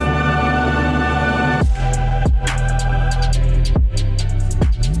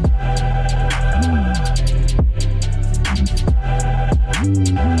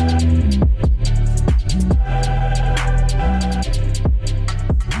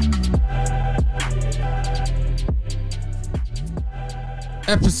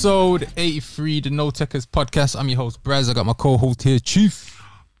Episode 83, the No Techers podcast. I'm your host, Braz. I got my co-host here, Chief.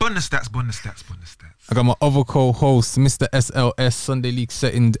 Bonus stats. I got my other co-host, Mr. SLS, Sunday League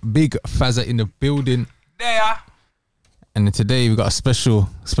setting, Big Fazza in the building. There. And then today we got a special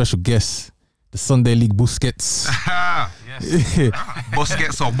guest, the Sunday League Busquets. Yes.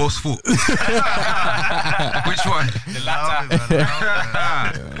 Busquets or Busfoot? Which one? The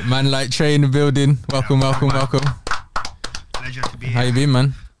latter. Man like Trey in the building. Welcome. Pleasure to be How you here. been,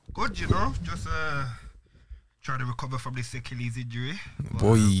 man? Good, just trying to recover from this Achilles injury.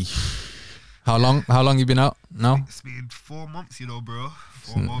 Boy. How long you been out now? It's been 4 months, bro.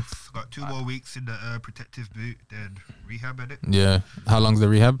 4 months. Got 2 more weeks in the protective boot, then rehab at it. Yeah. How long's the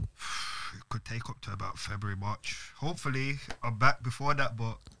rehab? It could take up to about February, March. Hopefully, I'm back before that,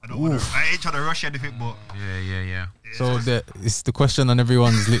 but I ain't trying to rush anything, but Yeah. So it's the question on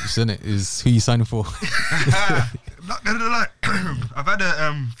everyone's lips, isn't it? Is who you signing for? I'm not gonna lie. I've had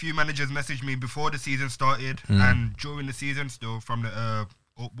a few managers message me before the season started and during the season still from the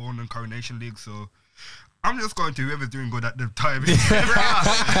Oakbourne and Coronation League. So I'm just going to whoever's doing good at the time.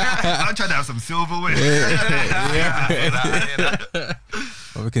 I'm trying to have some silverware.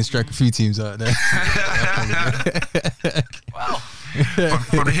 Well, we can strike a few teams out there. Wow.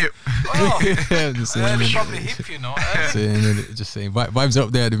 From the hip. Oh. Yeah, just saying, From the hip, you know. just saying. Vibes are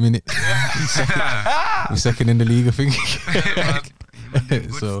up there at the minute. We're second in the league, I think. Man, doing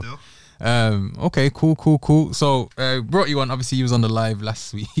good So, still. Okay, cool. So, brought you on. Obviously, you was on the live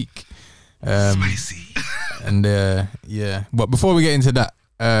last week. Spicy. And yeah, but before we get into that,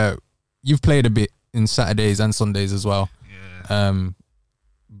 you've played a bit in Saturdays and Sundays as well. Yeah.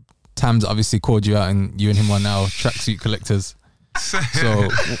 Tam's obviously called you out, and you and him are now tracksuit collectors. So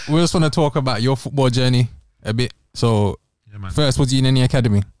we just want to talk about your football journey a bit. So Yeah, man. first, was you in any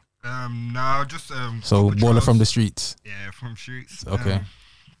academy? Now just So couple baller trials. from the streets. Yeah, from streets. Okay.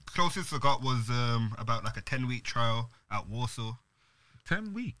 Closest I got was about like a 10-week trial at Warsaw.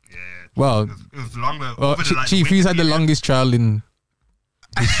 10 weeks. Yeah. Well, it was longer. Well, over the, like, Chief, who's had the winter longest trial in?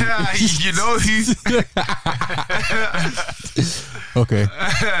 You know who? Okay.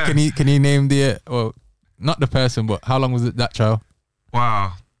 Can you name the well, not the person, but how long was it that trial?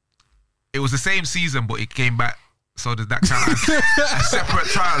 Wow. It was the same season, but it came back. So does that count as a separate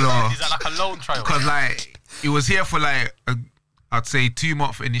trial, or? Is that like a loan trial? Because like it was here for like I'd say 2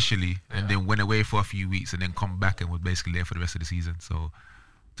 months initially, and then went away for a few weeks, and then come back and was basically there for the rest of the season. So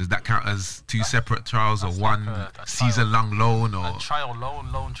does that count as 2 separate trials, or that's one like a season-long loan, or A trial,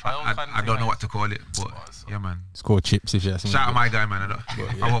 loan trial. I kind of don't thing, know like. what to call it, but yeah, man. It's called chips, if you ask me. Shout out my guy, man. I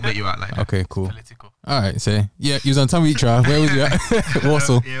won't make you out like that. Okay, cool. Political. All right, so yeah, you was on 10-week trial. Where was you at?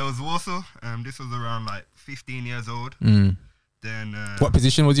 Warsaw. Yeah, it was Warsaw. This was around like 15 years old. Mm. Then What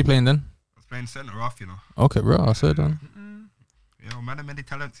position was you playing then? I was playing centre off, Okay, bro, I said on. Man of many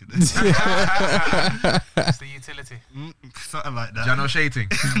talents. It's the utility. Something like that. Jano Shating.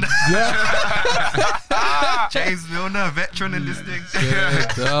 James Milner, veteran in this thing.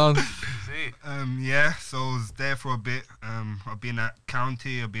 Down. See? Yeah, so I was there for a bit. I've been at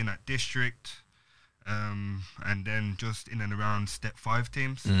county, I've been at district, and then just in and around step 5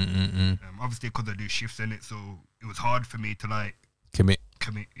 teams. Obviously, because I do shifts in it, so it was hard for me to like Commit.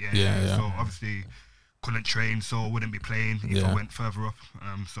 commit. Yeah. So obviously couldn't train, so I wouldn't be playing if I went further up.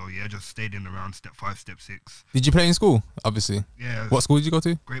 So yeah, just stayed in around step 5, step 6. Did you play in school? Obviously. Yeah. What school did you go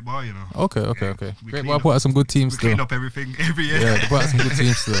to? Great bar, Okay. We Great clean Bar up- put out some good teams We still. clean up everything every year. Yeah, they put out some good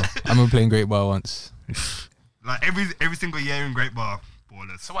teams still. I remember playing Great Bar once. Like every single year in Great Bar,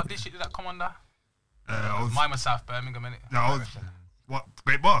 ballers. So what district did that come under? I was, Mine was South Birmingham, innit? no, I was, what,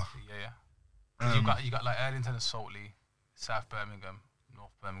 Great Bar? Yeah. You got like Erdington and Saltley, South Birmingham,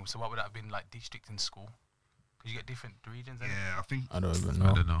 North Birmingham. So what would that have been like district and school? Because you get different regions, innit? Yeah, I think I don't even I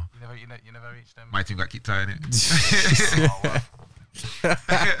know. don't know. You never reached them. My team got kicked out in it. Oh, wow.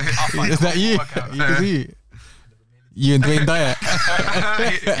 Is that you? You? You and Dwayne Dyer.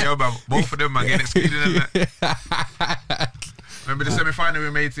 Yeah, man. Both of them, man, getting excluded. Remember the semi-final we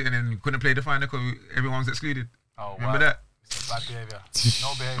made it, and then couldn't play the final because everyone was excluded. Oh, Remember wow. that? It's bad behaviour.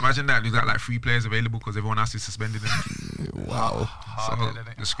 No behaviour. Imagine that. We got like 3 players available because everyone else is suspended. And Wow. so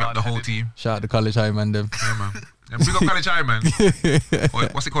just scrapped the whole team. Shout out to College High man them. Yeah, man. And we got College High, man.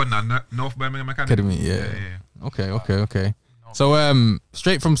 What's it called now? North Birmingham Academy. Academy, yeah. Okay. So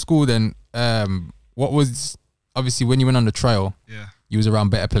straight from school then, what was obviously when you went on the trial, yeah, you was around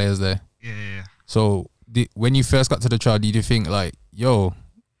better players there. yeah. So when you first got to the trial, did you think like, yo,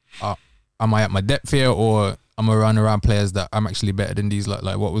 am I at my depth here, or am I around players that I'm actually better than these?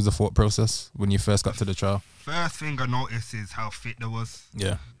 Like what was the thought process when you first got to the trial? First thing I noticed is how fit there was.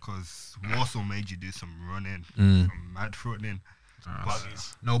 Yeah. Because Warsaw made you do some running, Mm. some mad fronting.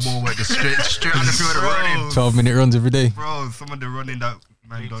 Buggies. No ball work, just straight on the field of running. 12-minute runs every day. Bro, some of the running that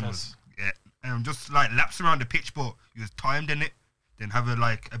man done was just like laps around the pitch, but you was timed in it. Then have a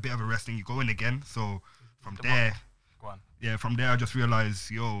bit of a rest and you go in again. So from there, Go on. from there I just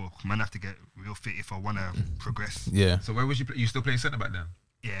realised, man, I have to get real fit if I want to progress. Yeah. So where was you? You still playing centre back then?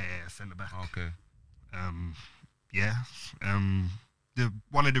 Yeah, centre back. Okay. The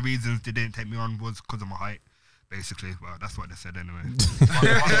one of the reasons they didn't take me on was because of my height. Basically, well, that's what they said anyway.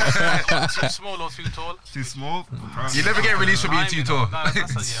 Too small or too tall? Too small. You never get released for being too tall.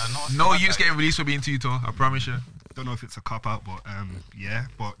 No use getting. getting released for being too tall. I promise you. Don't know if it's a cop out, but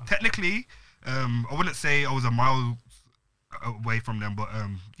But technically, I wouldn't say I was a mile away from them, but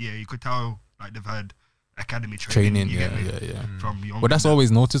you could tell like they've had academy training. From young. But that's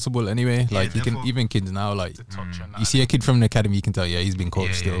always noticeable anyway. Yeah, Like you can therefore- even kids now, like you see a kid from the academy, you can tell he's been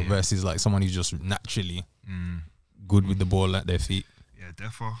coached Yeah, still. Versus like someone who's just naturally good with the ball at their feet. Yeah,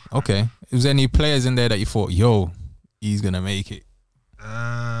 therefore. Okay. Was there any players in there that you thought, he's gonna make it?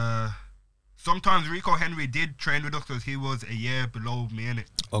 Sometimes Rico Henry did train with us because he was a year below me in it.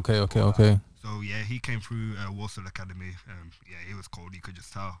 Okay. So he came through Walsall Academy. He was cold. You could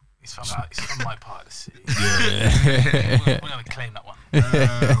just tell. He's from my part of the city. Yeah. We're going to claim that one.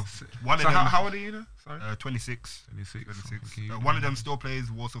 One of So them, how old are you now? Sorry. 26. 26. One of them still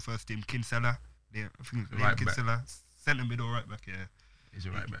plays Walsall first team. Kinsella. Yeah, I think it's Right Kinsella. Centre middle, right back. Yeah. He's a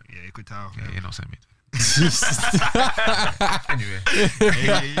right back. Yeah, you could tell. Yeah, you're not sent me. Anyway.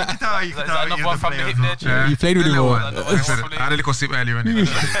 You could tell. You Is could that tell. another he one is a from the player hip as well. there, Cherry? You played with him Little more. one. I had a little sip earlier.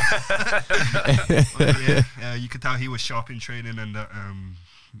 You could tell he was sharp in training and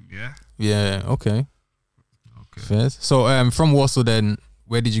Yeah. Okay. Fair. So from Warsaw, then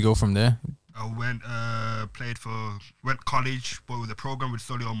where did you go from there? I went college, but with a program with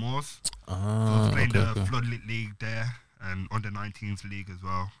Solihull Moors. So I was playing the Floodlit League there and under 19s league as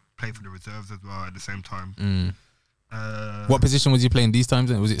well. Played for the reserves as well at the same time. What position was you playing these times?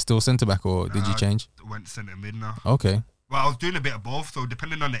 Then was it still centre back or did you change? Went centre mid now. Okay. Well, I was doing a bit of both. So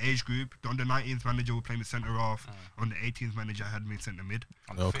depending on the age group, the under 19s manager would play me centre off. On the 18s manager had me centre mid.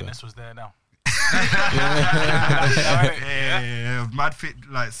 And the fitness was there now. Yeah, mad fit.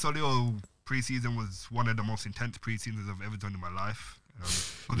 Like Solihull pre-season was one of the most intense pre-seasons I've ever done in my life.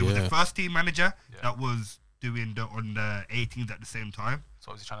 Because it was the first team manager that was doing the under 18s at the same time.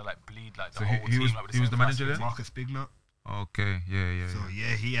 So was he trying to like bleed like the So whole he team? was the manager there? Marcus Bignut. Okay, yeah. So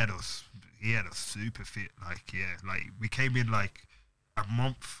he had us super fit. Like we came in like a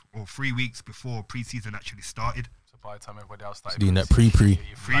month or 3 weeks before pre-season actually started. So by the time everybody else started Doing that pre.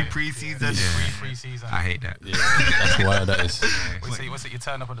 Pre-season. Pre-season. I hate that. Yeah, that's why that is. What's it? You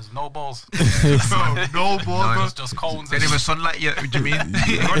turn up and there's no balls. No ball, bro. Just cones. Then even sunlight yet, what do you mean?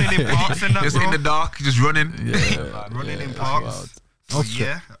 Running in parks and that, Just bro. in the dark, just running. Running in parks. So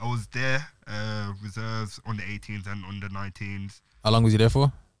I was there, reserves on the 18s and on the 19s. How long was you there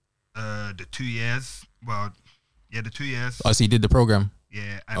for? The 2 years. Well, the 2 years. Oh, so you did the program.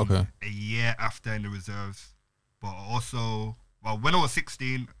 Yeah, and a year after in the reserves. But also, when I was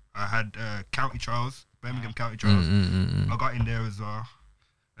 16, I had county trials, Birmingham county trials. I got in there as well.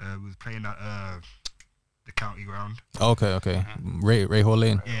 Was playing at the county ground. Okay. Ray Hall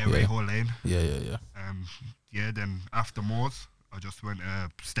Lane. Yeah, Ray Hall Lane. Yeah. Then after Moors, I just went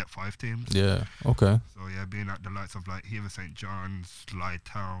step 5 teams. Yeah. Okay. So being at the likes of like Hever St John's,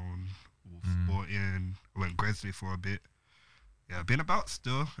 Lytown, Wolf Sporting. I went Gresley for a bit. Yeah, I've been about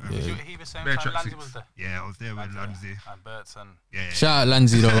still. He was saying Lansy was there. Yeah, I was there with Lansy. And Bert's and Shout out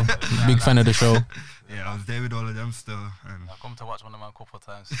Lansy though. Big fan of the show. Yeah, I was there with all of them still. And I've come to watch one of them a couple of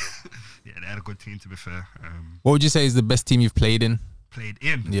times. yeah, they had a good team to be fair. What would you say is the best team you've played in?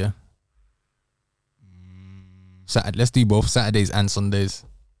 Yeah. Let's do both Saturdays and Sundays.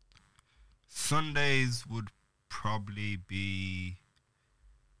 Sundays would probably be.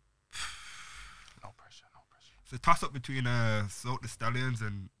 No pressure. It's a toss up between Silk the Stallions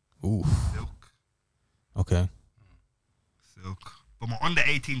and Silk. Okay. Silk. But my under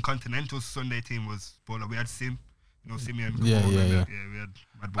 18 Continental Sunday team was baller. We had Sim. You know Simeon. Yeah. We had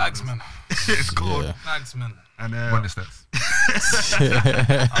mad ballers. Bagsman. It's called. Yeah. Bagsman. And Won the stats.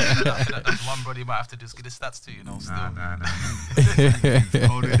 That's one brother you might have to just get the stats to, still.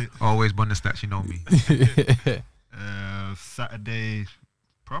 Nah. Always won the stats, you know me. Saturday,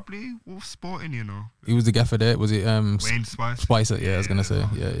 probably Wolf Sporting, He was the gaffer there. Was it Wayne Spicer. Spicer? Yeah, I was gonna say.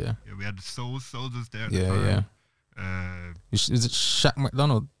 Yeah. Yeah, we had the Souls was there at the Yeah. time. Is it Shaq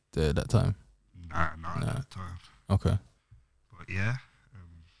McDonald there that time? Nah, at that time. Okay. But yeah.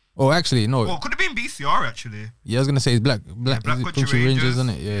 Oh, actually, no. Well, could have been BCR actually. Yeah, I was gonna say it's Black Country Rangers, isn't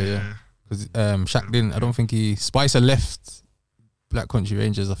it? Yeah. Because Shaq didn't. I don't think Spicer left Black Country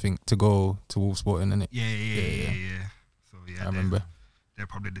Rangers, I think, to go to Wolves Sporting, innit? Yeah. So yeah, I remember. They're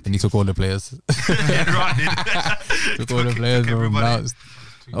probably the And he took all the players. yeah, right, did. took all the players from everybody. Mount.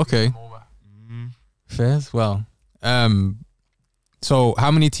 Okay. Fairs. Well, so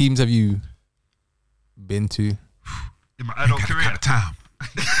how many teams have you been to? In my adult career. Kind of time.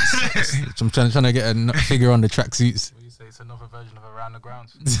 I'm trying to get a figure on the tracksuits. What do you say? It's another version of Around the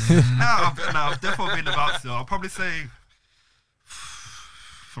Grounds. I've definitely been about. So I'll probably say,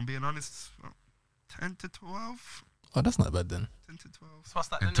 from being honest, 10 to 12. Oh, that's not bad then. 10 to 12. So what's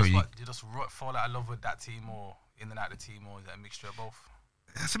that? Until Then you- what, you just fall out of love with that team, or in and out of the team, or is that a mixture of both?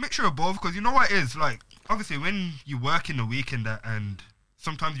 It's a mixture of both, because you know what it is, like, obviously when you work in the week and that, and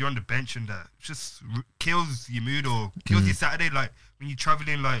sometimes you're on the bench and that just kills your mood or kills your Saturday, like when you're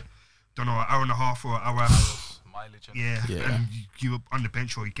traveling like, don't know, an hour and a half or an hour. Mileage. And Yeah, Yeah. and you're on the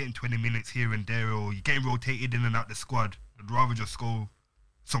bench or you're getting 20 minutes here and there, or you're getting rotated in and out the squad. I'd rather just go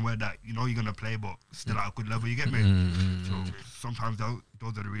somewhere that you know you're going to play but still at a good level, you get me? So sometimes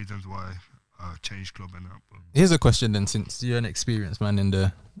those are the reasons why I changed club and that. But Here's a question then, since you're an experienced man in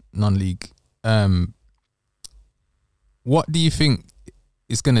the non-league. What do you think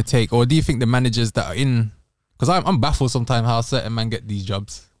it's going to take, or do you think the managers that are in, because I'm baffled sometimes how certain men get these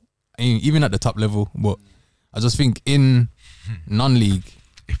jobs, I mean, even at the top level, but I just think in non-league,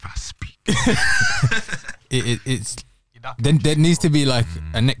 If I speak. it's then there needs to be like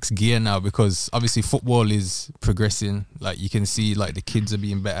a next gear now, because obviously football is progressing. Like you can see like the kids are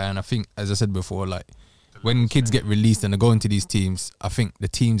being better, and I think, as I said before, like when kids get released and they go into these teams, I think the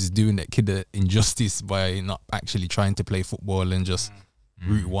teams is doing that kid an injustice by not actually trying to play football and just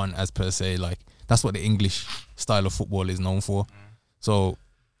route one as per se. Like that's what the English style of football is known for. So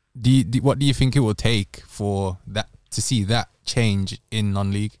what do you think it will take for that to see that change in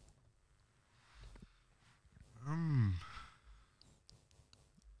non-league?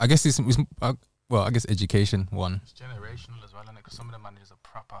 I guess it's well, I guess education one. It's generational as well, and because some of the managers are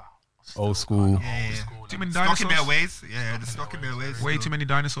proper Old school. Too many stuck in their dinosaurs. ways. Yeah, they're stuck in their ways. Way so- too many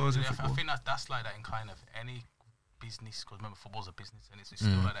dinosaurs in Yeah, I football. think that's like that in kind of any business, because remember football's a business, and it's still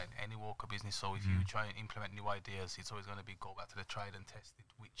like that in any walk of business. So if you try and implement new ideas, it's always going to be go back to the tried and tested,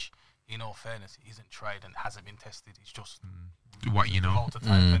 which in all fairness isn't tried and hasn't been tested. It's just What you know. result to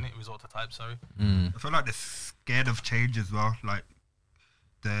type, innit? Result to type, sorry. I feel like they're scared of change as well. Like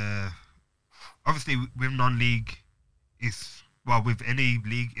obviously with non-league, with any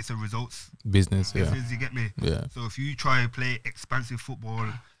league, it's a results Business, yeah. business. You get me? Yeah. So if you try and play expansive football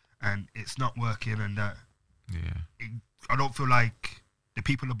and it's not working and that, Yeah. I don't feel like the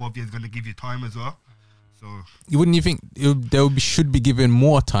people above you is going to give you time as well. So Wouldn't you think should be given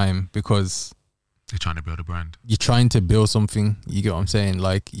more time, because They're trying to build a brand. you're trying to build something? You get what I'm saying?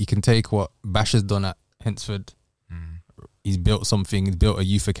 Like you can take what Bash has done at Hensford. He's built something. He's built a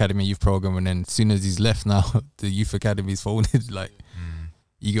youth academy, youth program, and then as soon as he's left now, the youth academy's folded. Like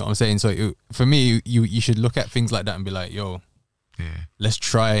you get what I'm saying? So for me, you should look at things like that and be like, yo, Yeah. let's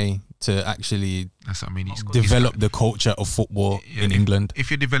try to actually That's what I mean. He's develop the culture of football in England.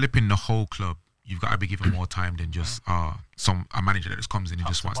 If you're developing the whole club, you've got to be given more time than just a manager that just comes in and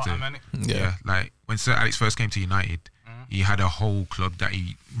just wants to. Yeah. Like when Sir Alex first came to United, he had a whole club that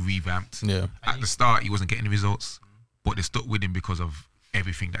he revamped. Yeah. At the start, he wasn't getting the results, but they stuck with him because of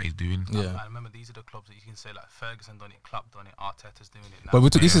everything that he's doing. Yeah. I remember these are the clubs that you can say like Ferguson done it, Klopp done it, Arteta's doing it now.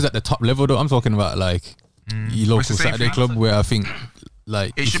 But this is at the top level though. I'm talking about like your But it's local the same Saturday thing. club, where I think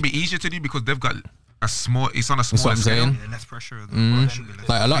like It should be easier to do because they've got it's on a what smaller I'm scale. saying. less pressure. As well. It should be less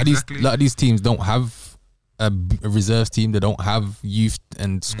like a lot Exactly. of these teams don't have a reserves team. They don't have youth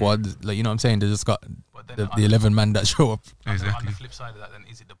and squad. Like you know what I'm saying. They just got But then the on 11 man that show up. on the Exactly. flip side of that, then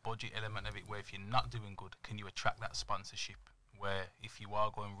is it the budget element of it, where if you're not doing good, can you attract that sponsorship? Where if you are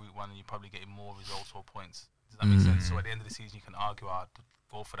going route one, and you're probably getting more results or points. Does that make sense? So at the end of the season, you can argue, I'd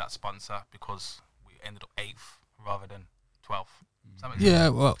go for that sponsor because we ended up 8th rather than 12th. Does that make sense? Yeah,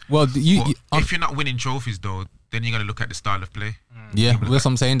 well, But you if you're not winning trophies though, then you're gonna look at the style of play. yeah, that's what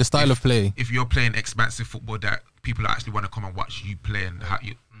I'm saying. The style of play. If you're playing expansive football that people actually want to come and watch you play, and how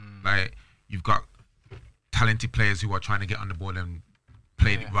you like, you've got talented players who are trying to get on the ball and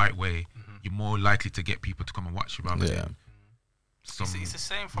play it the right way, you're more likely to get people to come and watch you rather Yeah. than some. It's the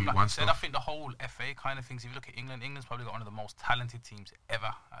same from route like one you said. I stuff. think the whole FA kind of things. If you look at England, England's probably got one of the most talented teams ever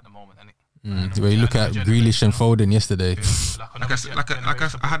at the moment, and Where you look at Grealish and Foden yesterday.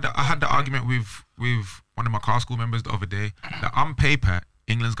 I had the argument with one of my car school members the other day that on paper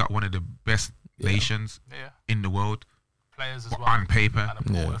England's got one of the best nations in the world players as but well on paper, and a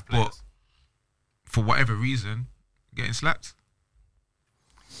pool Yeah. of players. for whatever reason getting slapped.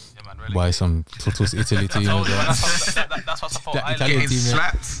 Yeah, man, by some Totos Italy team. Told as you, well. that's what I thought. That I Italian Getting team,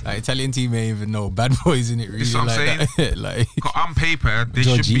 slaps. That Italian team ain't even know bad boys in it. Really, That's what I'm like that. Like 'Cause on paper, they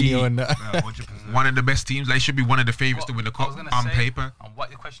should be Jorginho and that. 100%. one of the best teams. They should be one of the favourites to win the I was cup gonna on say, paper. And what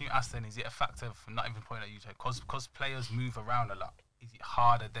the question you asked then, is it a factor of not even pointing at you, because players move around a lot? Is it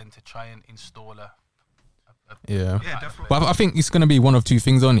harder then to try and install a Yeah. Yeah, definitely. But I think it's gonna be one of two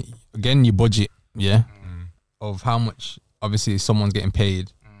things on it. Again, your budget, yeah, of how much obviously someone's getting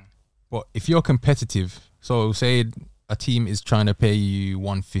paid. But if you're competitive, so say a team is trying to pay you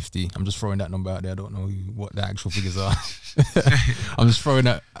 150. I'm just throwing that number out there. I don't know what the actual figures are. I'm just throwing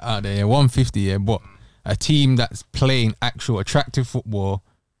that out there. 150, yeah. But a team that's playing actual attractive football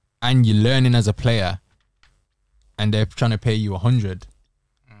and you're learning as a player, and they're trying to pay you 100.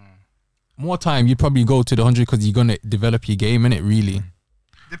 More time, you'd probably go to the 100 because you're gonna develop your game, innit? Really.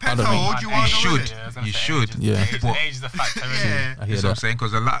 Depends I don't how know. old you You are. should. Yeah, I was gonna You say should. Age, Yeah. Age is a factor. Isn't it? Yeah. I hear That's what I'm that. saying.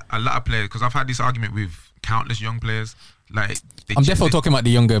 Because a lot of players. Because I've had this argument with countless young players. Like I'm definitely talking about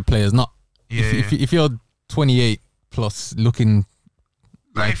the younger players, not Yeah. if you're 28 plus looking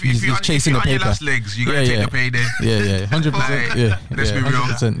like if he's you're chasing the on your paper. last legs, you gotta Yeah, take yeah. the payday. Yeah, 100%. Like, Yeah, let's yeah, be real.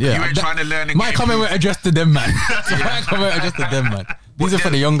 100%. Yeah, You ain't That- trying to learn. And my get comment improved. were addressed to them, man. My comment were addressed to them, man. These are for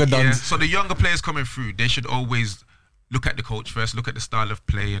the younger Yeah, duns. so the younger players coming through, they should always look at the coach first, look at the style of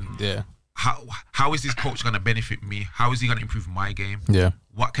play, and Yeah, how is this coach going to benefit me? How is he going to improve my game? yeah,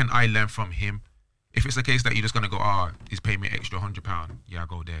 What can I learn from him? If it's the case that you're just going to go, he's paying me extra £100, yeah, I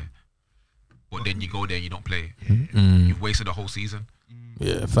go there. But then you go there and you don't play. You've wasted the whole season.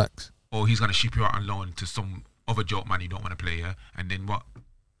 yeah. Facts. Or he's going to ship you out on loan to some other joke man you don't want to play, yeah? And then what?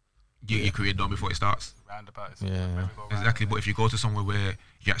 Your career done before it starts. Roundabout. It's Yeah. merry-go-round. Exactly. But if you go to somewhere where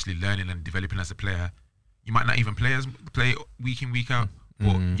you're actually learning and developing as a player, you might not even play week in, week out,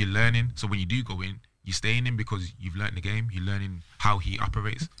 but you're learning. So when you do go in, you're staying in because you've learned the game, you're learning how he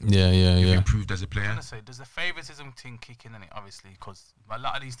operates, Yeah, you've yeah. improved as a I'm player. gonna say, does the favouritism thing kick in it? Obviously, because a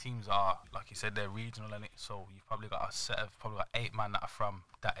lot of these teams are, like you said, they're regional in it. So you've probably got a set of probably got 8 man that are from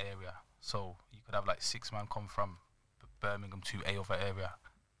that area. So you could have like 6 man come from Birmingham to a other area.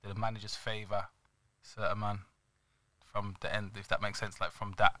 Do the managers favour certain man from the end, if that makes sense, like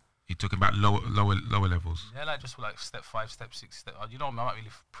from that? You're talking about lower levels. Yeah, like just like step 5, step 6, step. You know, I'm not really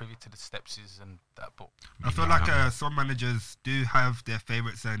privy to the steps and that, but I feel like some managers do have their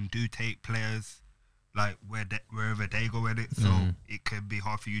favourites and do take players like wherever they go in it, so it can be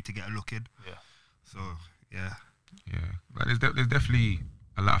hard for you to get a look in. yeah. So yeah, Yeah, but there's definitely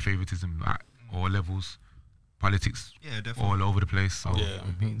a lot of favoritism at all levels, politics yeah, definitely. all over the place. So Yeah,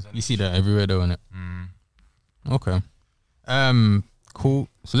 you see that everywhere, though, innit? mm, Okay. Cool.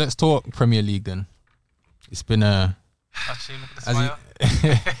 So let's talk Premier League then. It's been a. Actually, look at the As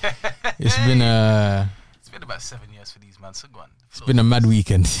smile. It's been a. It's been about 7 years for these man. So go on. It's been a mad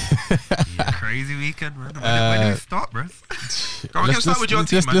weekend. Crazy weekend, man. Where do we start, bro? Go on, let's start with your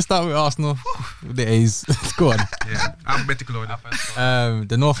team, man. Let's start with Arsenal. With the A's. Go on. Yeah, alphabetical order.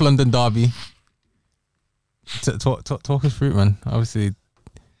 The North London derby. Talk us through it, man. Obviously,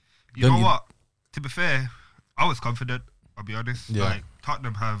 You know you- what? To be fair, I was confident. I'll be honest. Yeah. Like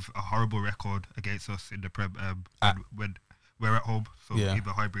Tottenham have a horrible record against us in the Prem when we're at home. So Yeah.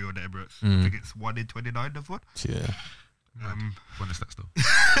 either Highbury or the Emirates. I think it's 1 in 29 they've won. yeah. When is that still?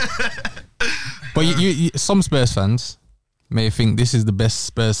 But you, some Spurs fans may think this is the best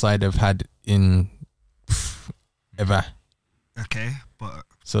Spurs side they've had in ever. Okay, but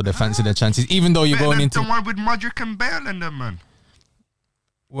So they fancy their chances, even though you're better going than into. the one with Modric and Bale and them, man.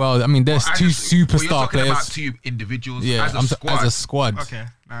 Well, I mean, there's two You're superstar talking about players. two individuals Yeah, as a squad. as a squad. Okay,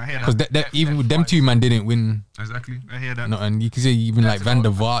 now I hear Because that. even with them two man didn't win. Exactly. I hear that. No, and you can see even like Van der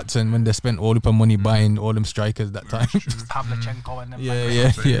Vaart and when they spent all the money buying all them strikers that time. Pavlichenko and them.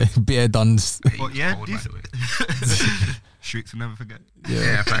 yeah. Beer duns. But yeah, Cold, by these the way. streaks will never forget.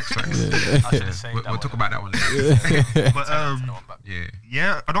 Yeah, facts. I should have said We'll talk about that one later. But Yeah.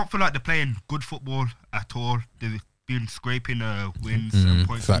 yeah, I don't feel like they're playing good football at all. They've been scraping wins and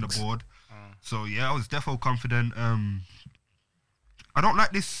points on facts. the board. So yeah, I was definitely confident. I don't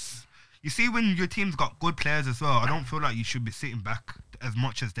like this. You see, when your team's got good players as well, I don't feel like you should be sitting back as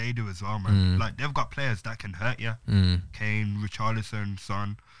much as they do as well, man. Like they've got players that can hurt you. Kane, Richarlison,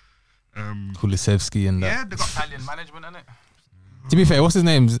 Son. Kulusevski and that. Yeah, they got Italian management, innit? To be fair, what's his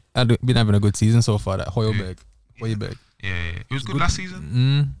name's been having a good season so far, that Højbjerg. Højbjerg. Yeah. It was good last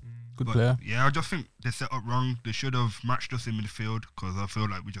season. Good But, player. yeah, I just think they set up wrong. They should have matched us in midfield because I feel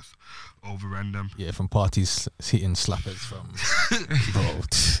like we just overran them. Yeah, from parties hitting slappers from bro.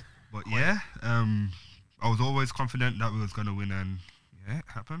 But yeah, I was always confident that we was gonna win, and Yeah, it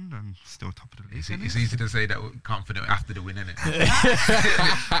happened, and still top of the league. It's easy to say that we're confident after the win, innit?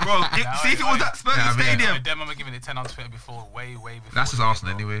 Bro, see if it was at Spurs Stadium. Them I'm giving it 10 on Twitter before, way before. That's just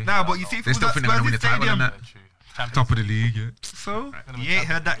Arsenal anyway. Nah, but you see if They it was still at think they're gonna win Spurs the title, Stadium. innit? Top of the league, yeah. So, Right. you ain't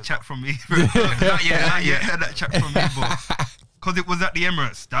heard that chat from me. Not yet. You ain't heard that chat from me, but because it was at the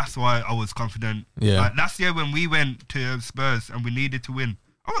Emirates, that's why I was confident. Yeah. Like last year when we went to Spurs and we needed to win,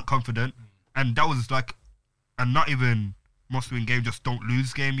 I wasn't confident, and that was like, and not even must-win game, just don't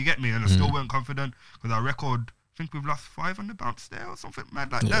lose game. You get me? And I still weren't confident because our record, I think we've lost 5 on the bounce there or something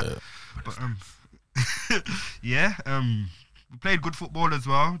mad like that. But we played good football as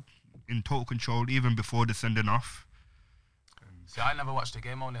well, in total control even before the sending off. See, I never watched the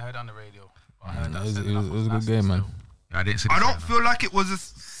game, I only heard it on the radio. I heard that It sending off was a good nasty game, man. still. Yeah, I didn't see I the don't final. feel like it was a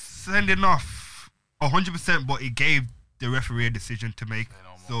sending off 100%, but it gave the referee a decision to make.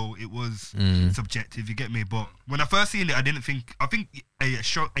 So it was subjective, you get me? But when I first seen it, I didn't think, I think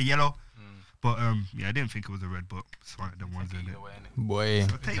a yellow. But yeah, I didn't think it was a red, but it's one of them ones, isn't it? Either way, innit? Boy.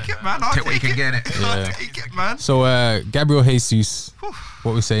 I'll take it, man. I'll Take what you take can it. get, innit? I'll Yeah. take it, man. So Gabriel Jesus,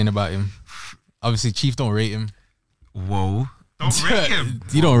 what we saying about him? Obviously, Chief don't rate him. Whoa. Don't rate him.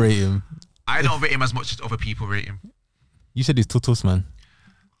 You don't rate him. I don't rate him as much as other people rate him. You said he's tutus, man.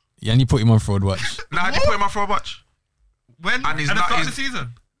 Yeah, and you put him on fraud watch. Nah, I did put him on for a watch. When? And he's at the not- start of he's- the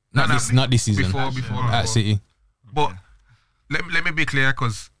season? Not No, this, not this season. Before. At City. But let me be clear,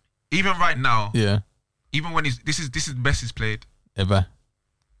 because even right now, Yeah. even when this is the best he's played, Ever.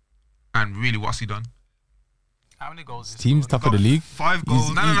 and really what's he done? How many goals is Team's top of the league. 5 goals.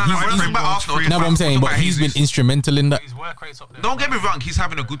 He's- No. We're not he's- talking about goals, Arsenal. three- No, but I'm saying, Talking but about he's been Jesus. instrumental in that. His work rate's up there. Don't get me wrong, he's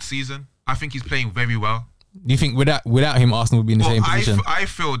having a good season. I think he's playing very well. Do you think without him, Arsenal would be in the same But position? I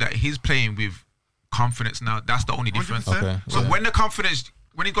feel that he's playing with confidence now. That's the only difference. 100%. Okay. So Yeah. when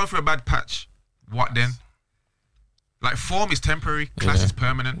he's going through a bad patch, what then? Like, form is temporary, class Yeah. is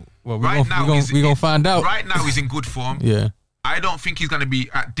permanent. Well, we're gonna find out. Right now, he's in good form. Yeah. I don't think he's going to be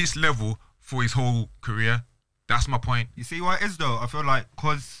at this level for his whole career. That's my point. You see why it is though? I feel like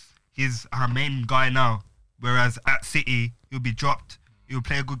because he's our main guy now, whereas at City he'll be dropped. He'll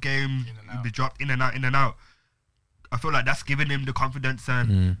play a good game. and He'll out. be dropped in and out. I feel like that's giving him the confidence.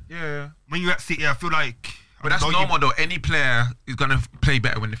 And Yeah. when you're at City, I feel like. But that's although normal, though. Any player is going to play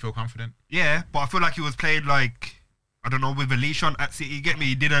better when they feel confident. Yeah, but I feel like he was played like, I don't know, with a leash on at City. You get me?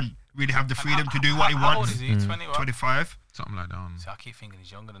 He didn't really have the freedom to do what he How old wants. is he? 20 what? 25. Something like that. See, I keep thinking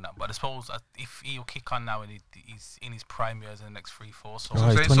he's younger than that. But I suppose if he'll kick on now and he's in his prime years in the next 3-4. So Oh,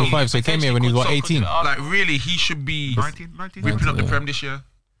 he's saying, so 25, so he came here when he was, what, 18? Like, really, he should be 19. ripping up the Yeah. Prem this year.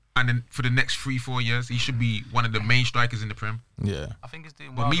 And then for the next 3-4 years, he should be one of the main strikers in the Prem. Yeah. I think he's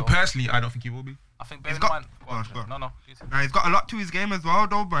doing But well. me though. personally, I don't think he will be. I think bearing in got- mind. go on. No. Now, he's got a lot to his game as well,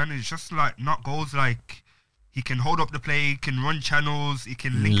 though, man. It's just like not goals. Like he can hold up the play, he can run channels, he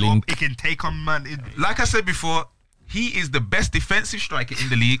can link Link. up, he can take on man. Like I said before, he is the best defensive striker in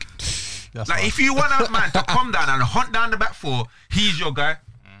the league. That's Like, if you want a man to come down and hunt down the back four, he's your guy.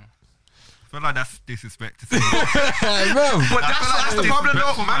 I feel like that's disrespect to say. But that's the problem,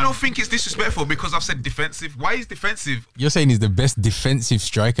 though. disrespectful, Man man. don't think it's disrespectful because I've said defensive. Why is defensive? You're saying he's the best defensive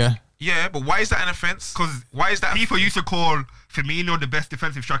striker? Yeah, but why is that an offence? Because Why is that? people used to call Firmino the best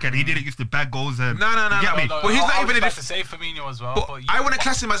defensive striker, and he didn't used to bag goals. And No. You get me? But he's not even a to say Firmino as well. But I wouldn't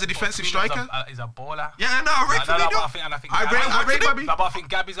class him as a defensive striker. He's a baller. Yeah, no, I rate No, but Firmino. I think I rate Bobby. but I think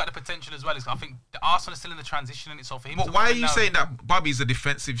Gabby's got the potential as well. I think the Arsenal is still in the transition in it. So for him, But why are you saying that Bobby's a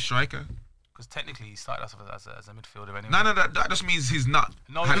defensive striker? Because technically he started off as a midfielder anyway. No, that just means he's not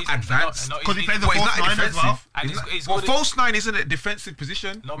advanced. Because he plays the But he's false not nine as defensive. well. And He's not- he's well, good at- false nine isn't a defensive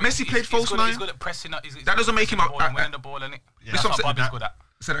position. No, but Messi played false He's nine. good at pressing. That doesn't make him winning the ball, innit? Yeah. That's That's what what I'm Bobby's saying. good at.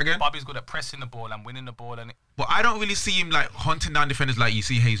 Say that again. Bobby's good at pressing the ball and winning the ball, innit? But I don't really see him like hunting down defenders like you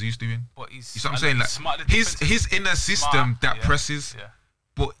see Jesus doing. But he's. You see what I'm saying? Like smart, the he's defensive- in a system smart, that yeah, presses, Yeah,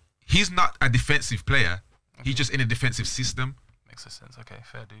 but he's not a defensive player. He's just in a defensive system. makes sense. Okay,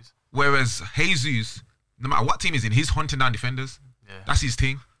 fair dues. Whereas Jesus, no matter what team he's in, he's hunting down defenders. Yeah, That's his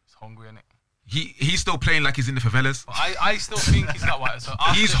thing. he's hungry, innit? He's still playing like he's in the favelas. But I still think he's got what. So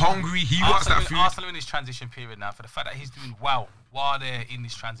He's hungry. He wants that food. Arsenal in his transition period now. For the fact that he's doing well while they're in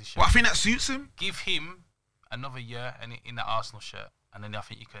this transition, But I think that suits him. give him another year and in that Arsenal shirt, and then I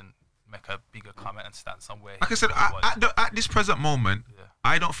think you can make a bigger comment and stand somewhere. Like I said, at this present moment, Yeah.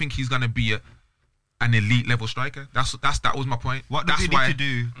 I don't think he's gonna be an elite level striker. That was my point. What does That's he need why to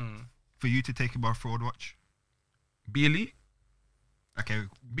do for you to take him off fraud watch? be elite, Okay,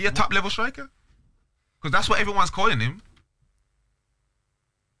 be a top level striker, because that's what everyone's calling him.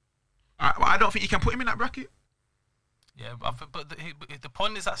 I don't think you can put him in that bracket. Yeah, but the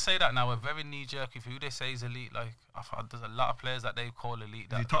pundits that say that now are very knee jerk. If who they say is elite, like there's a lot of players that they call elite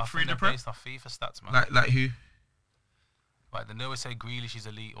that top three in the Prem? based off FIFA stats, man. Like who? Right, they always say Grealish is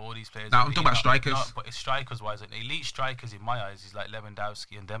elite. All these players. Now I'm talking about strikers. But it's strikers wise, elite strikers in my eyes is like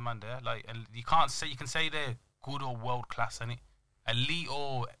Lewandowski and them man there. Like, and you can say they're good or world class, innit? Elite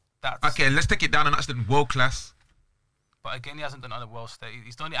or that's Okay, let's take it down and actually world class. But again, he hasn't done it on a world stage.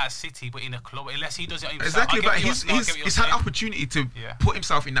 He's done it at City, but in a club. Unless he does it himself. Exactly, but he's had opportunity to put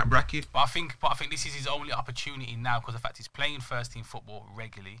himself in that bracket. But I think this is his only opportunity now because of the fact he's playing first team football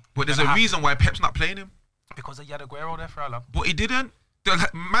regularly. But there's a reason why Pep's not playing him. Because he had Aguero there for how long? But he didn't.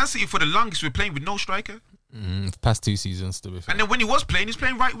 Man City for the longest were playing with no striker. Past 2 seasons, to be fair. And then when he was playing, he's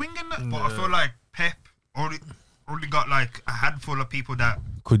playing right wing and that. But I feel like Pep only got like a handful of people that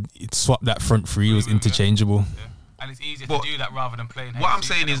could swap that front three. It was interchangeable. Yeah. And it's easier to do that rather than playing. What I'm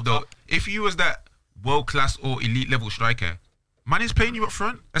saying is though, if you was that world class or elite level striker, man is playing you up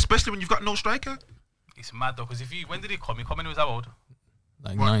front, especially when you've got no striker. It's mad though, because when did he come? He come when he was how old?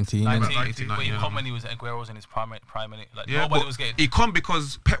 Like 19. 19. But he come when he was Aguero's in his prime. Like nobody was getting. He come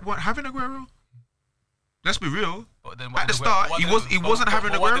because Pep weren't having Aguero. Let's be real. But then at the start, he wasn't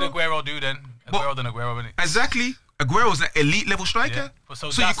having Aguero. What did Aguero do then? Aguero, innit? Exactly. Aguero was an elite level striker, so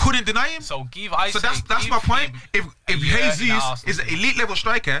you couldn't deny him. So that's my point. If Jesus is an elite level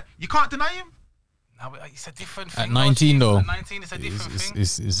striker, you can't deny him. No, it's a different thing. At 19 though, at 19 it's a different thing.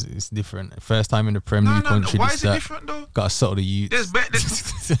 It's different. First time in the Premier League country. Why is it different though? Got to settle the youth. There's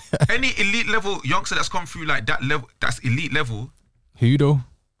any elite level youngster that's come through like that level, that's elite level. Who though?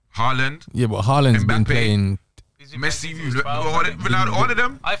 Haaland. Yeah, but Haaland's been Mbappe, playing. Messi, Ronaldo, all of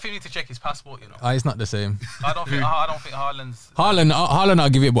them. I think we need to check his passport. You know, It's not the same. I don't think Haaland's. Haaland, I'll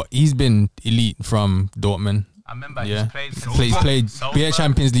give it, but he's been elite from Dortmund. I remember Yeah, he's played bare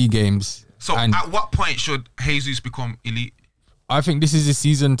Champions League games. So and at what point should Jesus become elite? I think this is the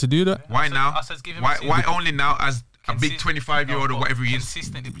season to do that. Why now? Why only now as a big 25-year-old or whatever he is?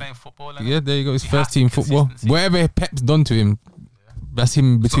 Consistently playing football. Yeah, there you go. His first team football. Whatever Pep's done to him, that's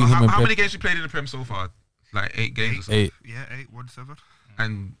him between him and Pep. How many games you played in the Prem so far? Like 8 games or something? 8. Yeah, 8, 1, 7.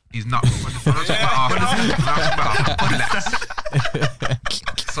 And he's not. So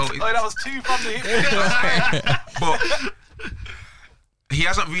that was 2 from the hip. But he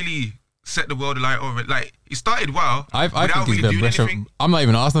hasn't really set the world alight over it. Like he started well. I think he's the breath of, I'm not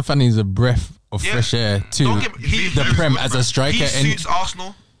even an Arsenal fan. He's a breath of fresh air to the Prem as a striker. He suits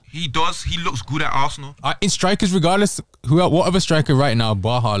Arsenal. He does. He looks good at Arsenal. In strikers, regardless, what other striker right now,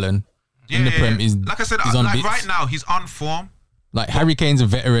 bar Haaland, in the Prem is like I said. Is on like bits. right now, he's on form. Like Harry Kane's a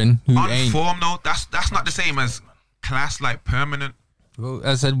veteran who On ain't. form, though. That's not the same as class, like permanent. Well,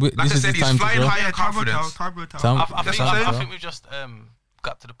 as I said, Like this I is said, the he's time to flying grow. high in confidence. I think we just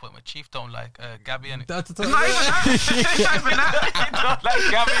got to the point where Chief don't like Gabby and It's not even that. It's not even that. he don't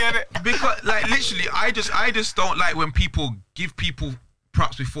like Gabby and it. Because, like, literally, I just don't like when people give people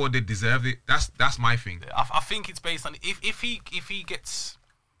props before they deserve it. That's my thing. I think it's based on if he gets.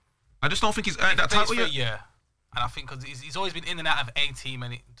 I just don't think he's earned that title yet. Yeah. And I think because he's always been in and out of a team,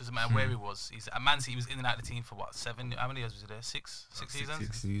 and it doesn't matter where he was. He's at Man City. He was in and out of the team for what, 7? How many years was he there? 6 seasons.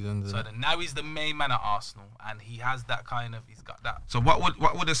 6 seasons. So now he's the main man at Arsenal, and he has that kind of. He's got that. So what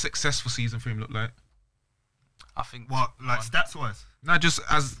would a successful season for him look like? I think stats wise. Not just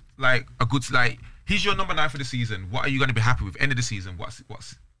as like a good he's your number 9 for the season. What are you going to be happy with? End of the season,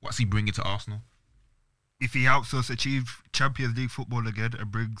 what's he bringing to Arsenal? If he helps us achieve Champions League football again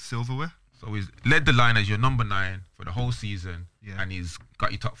and bring silverware. So he's led the line as your number 9 for the whole season, and he's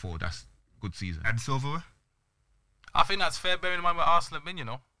got you top 4. That's good season. And silverware. I think that's fair, bearing in mind where Arsenal have been, you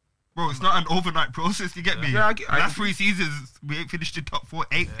know. Bro, it's not an overnight process. You get me? Yeah, last 3 seasons, we ain't finished in top 4,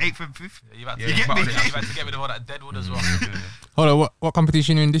 8th and 5th. Yeah, you've had to, you get me? You've had to get rid of all that Deadwood as well. Hold on, what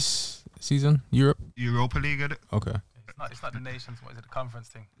competition are you in this season? Europe? Europa League, get it? Okay. It's not the nations. What is it? The conference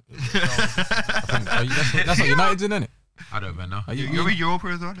thing. That's what United's in, isn't it? I don't even know. You're in Europa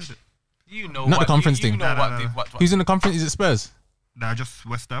as well, is it? You know not the conference thing. You know what. Who's in the conference? Is it Spurs? Nah, just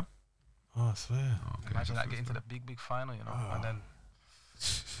West Ham. Oh, I swear. Okay. Imagine that getting to the big final, you know, and then.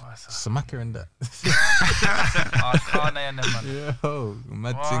 Samaka and that. Kane and them, man. Yo,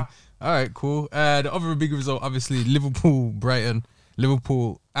 mad thing. All right, cool. The other big result, obviously, Liverpool, Brighton.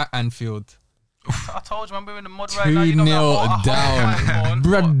 Liverpool at Anfield. I told you, man, we're in the mud right now. 2-0 down,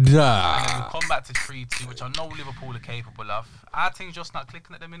 brother. We'll come back to 3-2, which I know Liverpool are capable of. Our team's just not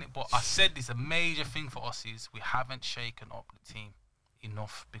clicking at the minute, but I said this, a major thing for us is we haven't shaken up the team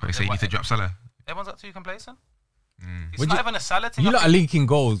enough. Because you need to drop Salah. Everyone's got too complacent. It's Would not you- even a Salah thing. You lot are linking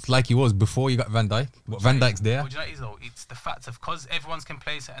goals like he was before you got Van Dijk. But Van Dijk's there. But you know what it is though? It's the fact of because everyone's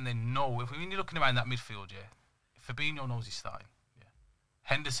complacent and they know when you're looking around that midfield, yeah. Fabinho knows he's starting. Yeah.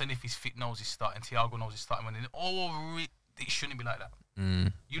 Henderson, if he's fit, knows he's starting. Thiago knows he's starting. It shouldn't be like that.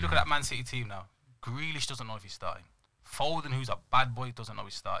 You look at that Man City team now. Grealish doesn't know if he's starting. Foden, who's a bad boy, doesn't know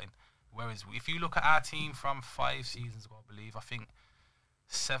he's starting. Whereas if you look at our team from 5 seasons ago, I believe, I think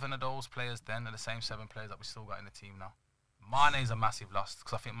 7 of those players then are the same 7 players that we still got in the team now. Mane's a massive loss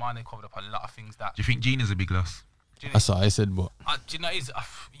because I think Mane covered up a lot of things that. Do you think Gene is a big loss? That's what I said, but do you know,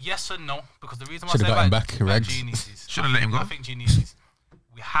 yes and no, because the reason why Should've I say got him about back, about Regs. Genies is Shouldn't let him go. I think Genies is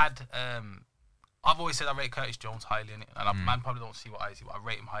we had. I've always said I rate Curtis Jones highly, and man probably don't see what I see, but I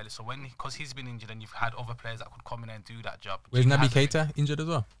rate him highly. So because he's been injured, and you've had other players that could come in and do that job. where's Gini Naby hasn't been. Keita injured as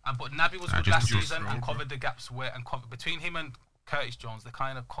well? But Naby was good just last to do season throw, and bro. covered the gaps between him and Curtis Jones. They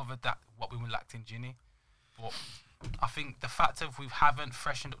kind of covered that what we lacked in Gini. But I think the fact of we haven't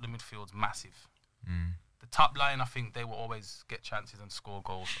freshened up the midfield's massive. The top line, I think they will always get chances and score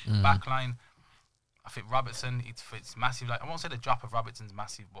goals. The back line, I think Robertson, it's massive. Like I won't say the drop of Robertson's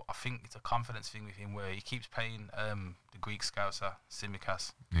massive, but I think it's a confidence thing with him where he keeps playing the Greek scouser,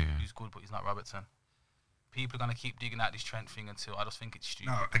 Tsimikas, who's good, but he's not Robertson. People are going to keep digging out this Trent thing until I just think it's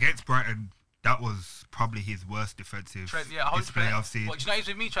stupid. No, against Brighton, that was probably his worst defensive Trent, yeah, 100%. display I've seen. But you know, it's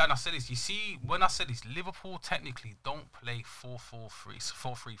with me, Trent, and I said this. You see, when I said this, Liverpool technically don't play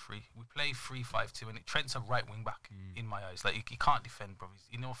 4-4-3. We play 3-5-2, and Trent's a right wing back in my eyes. Like he can't defend, bro.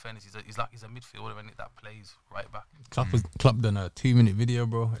 In all fairness, he's a midfielder and that plays right back. Klopp done a 2-minute video,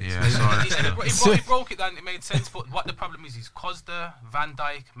 bro. Yeah, I saw that. He broke it down. It made sense. But what the problem is Costa, Van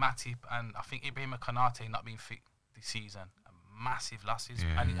Dijk, Matip, and I think Ibrahim Konate not being fit this season. Massive losses,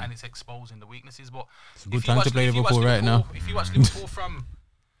 and it's exposing the weaknesses. But It's a good time to play Liverpool right now. If you watch Liverpool from,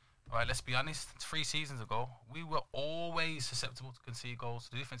 all right, let's be honest, 3 seasons ago, we were always susceptible to concede goals.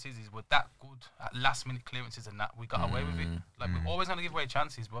 The difference is we're that good at last minute clearances and that we got away with it. Like we're always gonna give away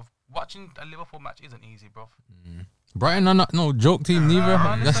chances, bro. Watching a Liverpool match isn't easy, bro. Brighton are not no joke team neither.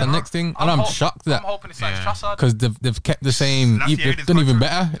 That's the next thing, and I'm shocked that I'm hoping it's like Trossard. because they've kept the same. Last year They've it is done even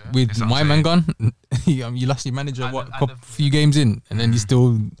contract. better with That's what my I'm man gone. You lost your manager And few games in, and then you're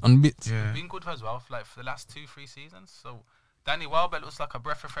still on bits. Yeah. Been good as well for the last 2-3 seasons. So Danny Welbeck looks like a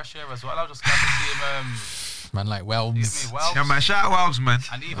breath of fresh air as well. I was just glad to see him. Man, like Give Welbs. me Welbs. Yeah, man, shout out Wolves, man.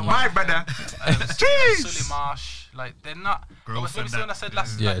 And even My when- brother. Sully Jeez. Marsh, like they're not. Gross What was and when I said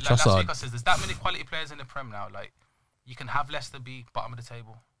last, Yeah, like last Trossard. week? I said there's that many quality players in the Prem now. Like you can have Leicester be bottom of the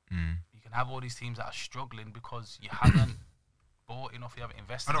table. You can have all these teams that are struggling because you haven't bought enough, you haven't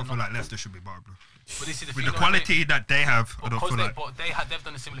invested. I don't feel enough. like Leicester should be bottom, bro. But this is the With thing, the though, quality that they have, I don't because feel like. but they've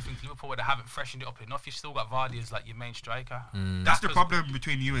done a similar thing to Liverpool where they haven't freshened it up enough. You've still got Vardy as like your main striker. That's the 'cause problem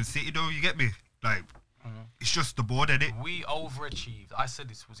between you and City, though. You get me? Like, it's just the board at it. We overachieved. I said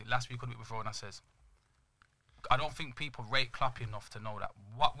this, was it last week or the week before, and I says, I don't think people rate Klopp enough to know that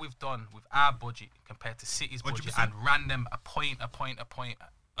what we've done with our budget compared to City's budget 100%. and ran them a point,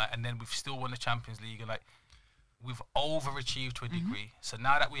 like, and then we've still won the Champions League, and like we've overachieved to a degree. So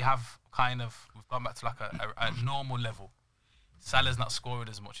now that we have we've gone back to like a normal level. Salah's not scoring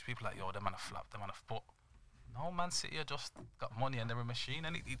as much. People are like, yo, them man a flap, them man a but no, Man City are just got money and they're a machine,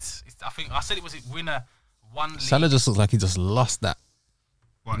 and it's I think I said it was winner one league. Salah just looks like he just lost that.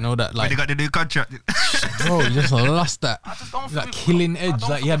 What? You know that, When like, they got the new contract. bro, he just lost that. I just don't think That we've killing come- I edge don't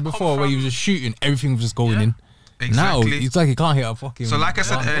like he think had we've before, come where he from- was just shooting, everything was just going Yeah. in. Now Exactly. it's like he can't hit a fucking. So like I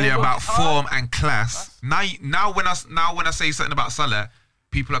said one. earlier but about it's hard. form and class, now when I say something about Salah,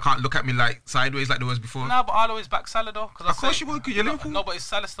 people can't look at me like sideways like they was before. No, but I'll always back Salah though. Of course you would, 'cause you're Liverpool. No, but is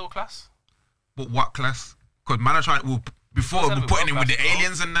Salah still class? But what class? Because man are trying. Well, before Salah we're be putting him with the world class,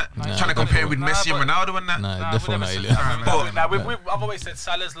 aliens and that, Nah, trying to nah, compare him with nah, Messi and but- Ronaldo and that. Nah, Nah, definitely we not never said alien. that. But- I've always said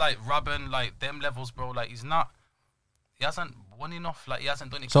Salah's like Robin, like them levels, bro. Like he's not. He hasn't won enough. Like he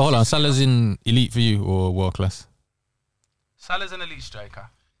hasn't done it. So hold on, consistently Salah's enough. in elite for you or world class? Salah's an elite striker.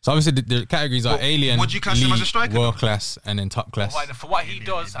 So obviously the categories are But alien, would you class him as a elite, striker, world though? class, and then top class. For what he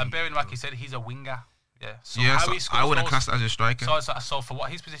does, and bearing in mind, like he said, he's a winger. Yeah. So Yeah, how so he scores I wouldn't goals- class it as a striker. So for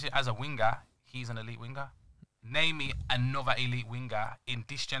what his position as a winger, he's an elite winger. Name me another elite winger in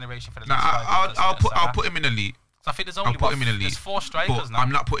this generation for the Nah, next 5 years. I'll put him in elite. So I think there's I'll only put him in elite. There's 4 strikers But now. I'm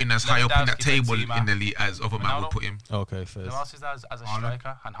not putting as high up in that Lewandowski, table Benzema, in the elite as other man would Ronaldo. put him. Okay, first. Who else is there as a Haaland.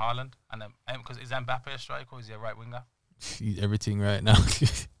 striker? And Haaland. And then because is Mbappe a striker or is he a right winger? He's everything right now.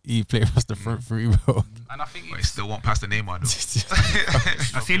 He played across the front three, bro. And I think But he it's still won't pass the name on.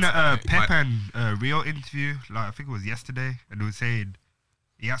 I seen a Pep and Rio interview, like I think it was yesterday, and he was saying,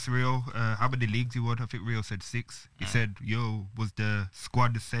 he asked Rio how many leagues he won. I think Rio said 6. He said, yo, was the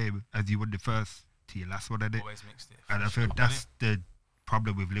squad the same as you won the first to your last one, innit? always mixed it. And I feel that's the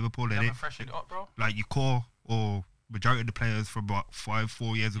problem with Liverpool, They innit? haven't freshened it up, bro. Like your core or majority of the players from about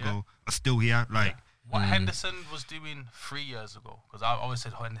 4 years ago are still here. Like What Henderson was doing 3 years ago, because I always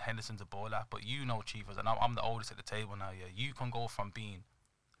said Henderson's a baller, but you know, Chiefers, and I'm the oldest at the table now. Yeah, you can go from being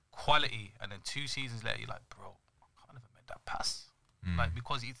quality, and then 2 seasons later, you're like, bro, I can't even make that pass, like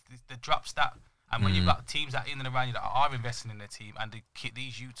because it's the drop stat. And when you've got teams that in and around you that are investing in their team, and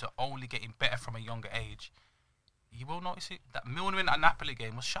these youths are only getting better from a younger age, you will notice it. That Milner at Napoli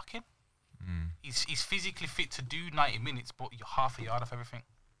game was shocking. He's physically fit to do 90 minutes, but you're half a yard off everything.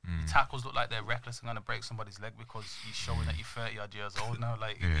 Your tackles look like they're reckless and going to break somebody's leg because you're showing that you're 30 odd years old now.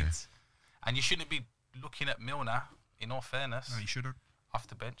 Like, and you shouldn't be looking at Milner, in all fairness. No, you shouldn't. Off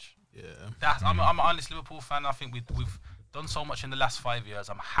the bench. Yeah. I'm an honest Liverpool fan. I think we've done so much in the last 5 years.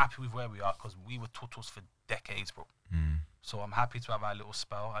 I'm happy with where we are because we were tuttles for decades, bro. So I'm happy to have our little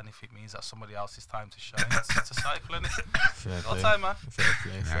spell, and if it means that somebody else is time to shine, it's a cycle, isn't it? Fair All play. time, man. Fair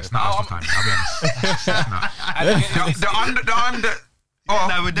play. Yeah, Fair it's play. not us time. I'll be honest. And The under. Oh,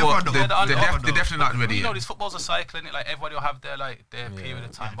 no, we're what, definitely not. they're definitely not ready you know, yet. this football's a cycle, innit? Like everybody will have their period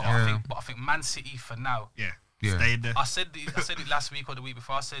of time. But I think Man City for now. Yeah. Stay there. I said it last week or the week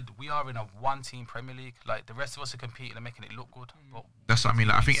before. I said we are in a one-team Premier League. Like the rest of us are competing and making it look good. But That's what I mean.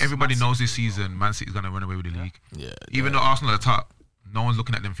 Like, I think it's everybody Man knows this City as well. season Man City's gonna run away with the league. Yeah. Even though Arsenal are the top, no one's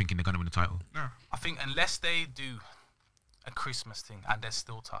looking at them thinking they're gonna win the title. I think unless they do a Christmas thing and they're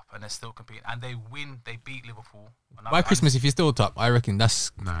still top and they're still competing and they beat Liverpool. By Christmas, if you're still top, I reckon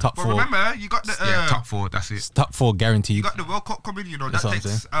that's top But 4. remember, you got the Top 4. That's it. Top 4 guaranteed. you got the World Cup coming. You know That's that what I'm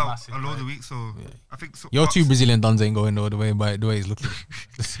takes saying. out Massive, a load right? of weeks. So I think Your 2 Brazilian dons ain't going all the way by the way he's looking.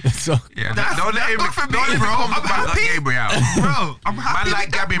 So Yeah. That's Don't let him good for me, don't let him bro. come I'm back like happy. Gabriel. bro, I'm happy. Man like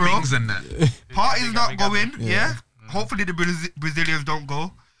with that, Gabby bro. Mings and that. Party's not Gabby. going. Yeah. Hopefully the Brazilians don't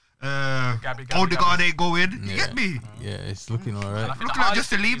go. Gabby. Odegaard ain't going. You get me? yeah, it's looking And I alright. think Looking the like hardest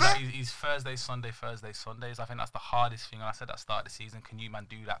Justin thing is Bieber? that he's Thursday, Sundays. I think that's the hardest thing. And I said at the start of the season, can you man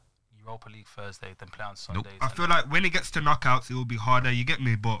do that Europa League Thursday, then play on Sundays? I feel like when it gets to knockouts, it will be harder. You get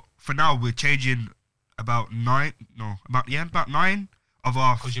me? But for now, we're changing about 9 of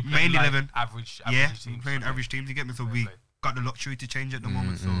our because you're main playing like 11. average Yeah, teams. playing average teams. You get me? So we play. got the luxury to change at the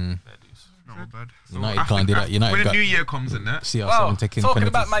moment. So Fair dues. not all bad. United can't do that. When United the got new year comes and that. CR7 Well, taking talking penalties.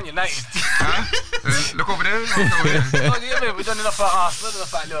 about Man United. Look over there. Look over there. Oh, yeah, we've done enough about Arsenal, enough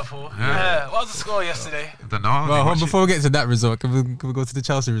about Liverpool. Yeah. What was the score yesterday? I don't know. Well, hold on, before we get to that result, can we go to the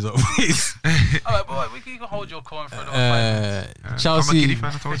Chelsea result, please? All right, boy, we can hold your corn for another 5 minutes. I'm a Chelsea Giddy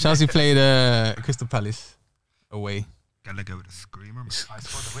fan, I told you. Chelsea played Crystal Palace away. Gallagher with a screamer. I scored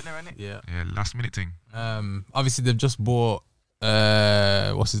the winner, innit? Yeah. Yeah, last minute thing. Obviously they've just bought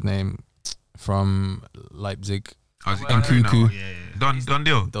what's his name from Leipzig. How's it Well, going Nkunku. now? Yeah. Done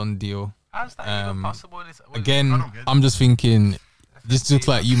deal. Done deal. How's that even possible? I Again, don't get it. I'm just thinking, this looks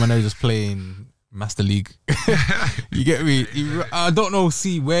like you man are just playing Master League. You get me? I don't know.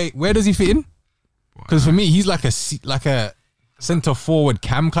 See where does he fit in? Because for me, he's like a centre forward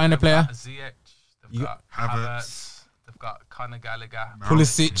cam kind of player. Ziyech, they've You- got Havertz. Havertz, they've got Conor Gallagher,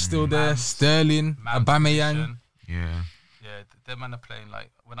 Pulisic still there. Mount. Sterling, Mount Aubameyang. position. Yeah. Yeah, them man are playing like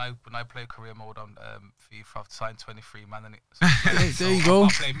when I play career mode on FIFA, I've signed 23 man in it. There you go. I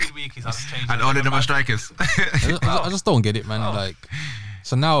play midweekies, I've changed. And all of them are strikers. I just don't get it, man. Oh. Like,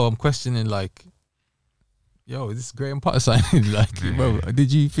 so now I'm questioning, like, yo, is this Graham Potter signing? Like, bro,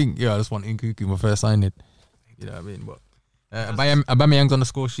 did you think, I just want Nkunku my first signing? You know what I mean? But Aubameyang's on the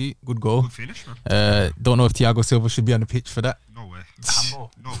score sheet. Good goal. Good finish, man. Don't know if Thiago Silva should be on the pitch for that. No way.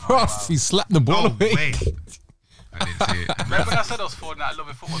 Handball. No Bro, way. he slapped the ball No away. way. I didn't see it. Remember when I said I was falling out of love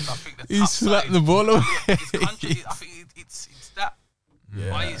with football? I think the He top slapped side- the ball away. It's country. I think it's that.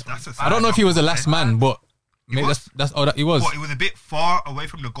 Why is That's a I don't know if he was the last man, but maybe was? that's that he was. What, it was a bit far away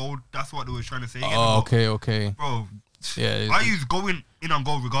from the goal. That's what they were trying to say. You get Oh, me? okay. Bro, Yeah, I use going in on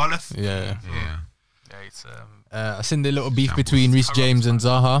goal regardless. yeah. Yeah. Yeah, it's I seen the little beef between Reece James and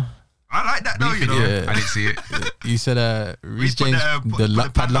Zaha. I like that though, you know. Yeah. I didn't see it. You said Reece put James the- put the the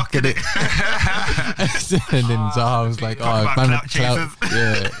padlock in it, and then Zaha was like, Talk "Oh, about man, clout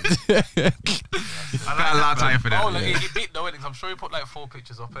yeah." Got a lot of time for that. oh, look, he beat though, innit? I'm sure he put like 4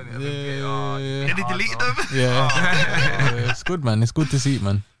 pictures up in it. Yeah. Did he delete them? Yeah, it's good, man. It's good to see it,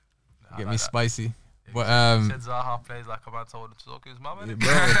 man. I Get like me that. spicy. But He said Zaha plays like a man told him to talk to his mum, innit?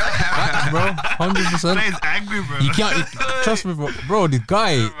 bro, 100%. Players angry, bro. You can't trust me, bro. This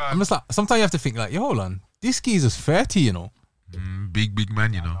guy, man. I'm just like, sometimes you have to think like, yo, hold on, this geezer's 30, you know. Big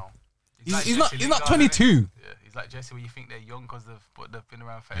man, you know. No. He's like not Jesse 22, Lingard, innit? Yeah, he's like Jesse, where you think they're young because they've been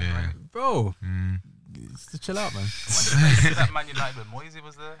around for Yeah. right? bro. Just chill out, man. That Man United when Moisey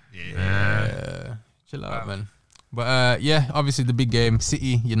was there. Yeah, chill out, man. But yeah, obviously the big game,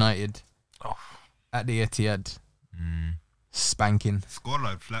 City United Oh, at the Etihad, spanking.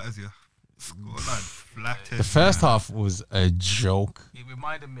 Scoreline flatters you. Scoreline flattered. The first half was a joke. It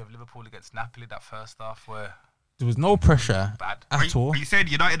reminded me of Liverpool against Napoli that first half where There was no pressure bad. at all. Are you saying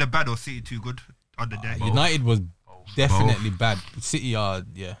United are bad or City too good on the day? United was definitely bad. City are,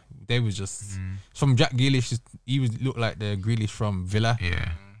 yeah, they was just from Jack Grealish. He looked like the Grealish from Villa. Yeah.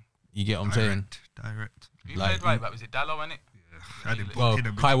 You get what I'm saying? Direct. Who Like, played right back? Was it Dallo, innit? I didn't Well, book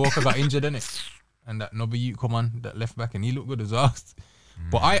in a Kai Walker got injured, innit? And that Nobby come on, that left back, and he looked good as well.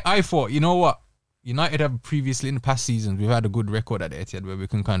 But I thought, you know what? United have previously in the past seasons, we've had a good record at the Etihad where we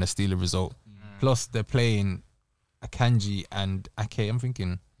can kind of steal a result. Plus, they're playing Akanji and Ake. I'm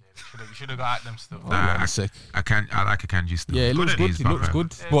thinking, You should have got at them still. hold on a sec. I like Akanji still. Yeah, it looks good. He's It back, looks man.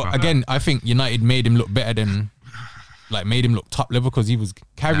 good. Yeah, But he's again, I think United made him look better than, like, made him look top level because he was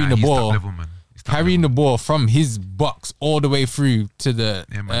carrying the He's top ball, level, man. He's top carrying level. the ball from his box all the way through to the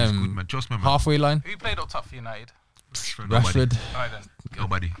Yeah, man. He's good, man. Trust me, man. halfway line. Who played up top for United? Rashford. All right then.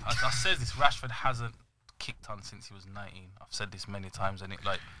 Nobody. I said this. Rashford hasn't kicked on since he was 19. I've said this many times, and it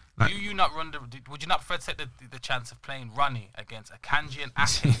like. Like- You not run the? Would you not prefer to take the chance of playing Ronnie against Akanji and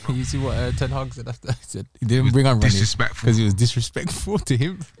Ake? Bro? You see what Ten Hag said after? He said he didn't bring on Ronnie disrespectful. because he was disrespectful to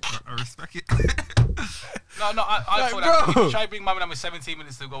him. I respect it. No, I Like, thought that bro. you try to bring Mamadou with 17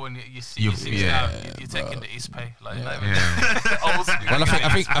 minutes to go and you see You- yeah, yeah, you're taking the Ispe like Yeah. old school. Well,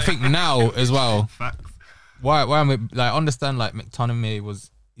 I think now as well. Facts. Why I'm like I understand like McTominay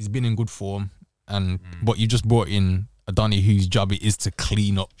he's been in good form and but you just brought in Adani whose job it is to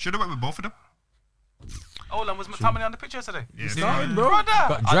clean up. Should have went with both of them. Hold on, was McTominay on the picture today? Yeah, started, bro. Brother,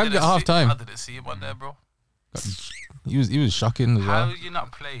 Got dragged at half time. I didn't see him on there, bro. He was shocking as How well. are you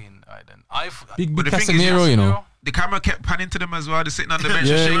not playing? Right then, Big But the thing is, Casemiro, you know. The camera kept panning to them as well. They're sitting on the bench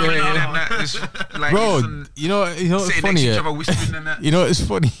Yeah, and shaking yeah, their head yeah. and that. It's like Bro, listen, you know what's sitting next funny? to each Yeah? other whispering and that. You know it's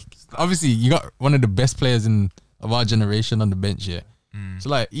funny. Obviously, you got one of the best players of our generation on the bench here. So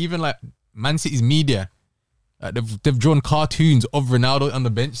like even like Man City's media, they've drawn cartoons of Ronaldo on the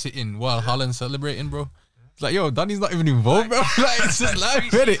bench sitting while Haaland's celebrating, bro. It's like, yo, Danny's not even involved, bro. Like it's just live,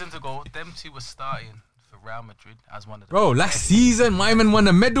 Three innit? seasons ago, them two were starting for Real Madrid as one of the Bro, last season, my man won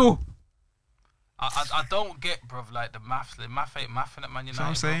a medal. I don't get, bro, like the math ain't mathing at Man United. what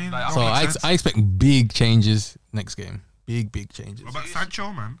I'm saying. Bro. Like, So makes I sense. expect big changes next game. Big changes. What about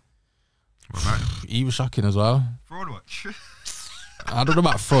Sancho, man? What about- He was shocking as well. Fraud watch. I don't know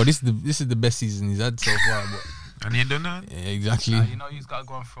about fraud. This is the best season he's had so far. But And he ain't done that. yeah, exactly. you know, he's got to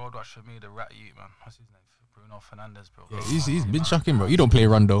go on fraud watch for me. The rat youth, man. What's his name? Bruno Fernandes, bro. Yeah, he's been shocking, bro. You don't play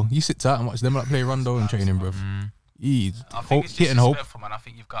Rondo. You sit out and watch them like play Rondo in training, bro. He's I think it's hitting hope. disrespectful, man. I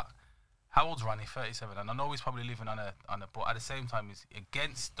think you've got. How old's Ronnie? 37, and I know he's probably living on a. But at the same time, he's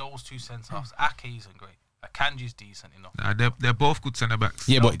against those two centre halves. Ake isn't great. Akanji's decent enough. Nah, they're both good centre backs.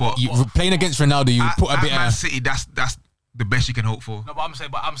 Yeah, but playing against Ronaldo, you put a at bit Man of. City, that's the best you can hope for. No,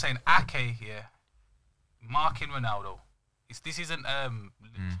 but I'm saying Ake here, marking Ronaldo. This isn't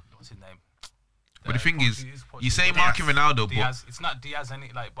what's his name? But the thing is, Portuguese. you say marking Ronaldo, but Diaz. It's not Diaz any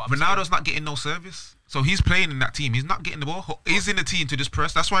like. But I'm Ronaldo's not getting no service. So he's playing in that team. He's not getting the ball. He's in the team to just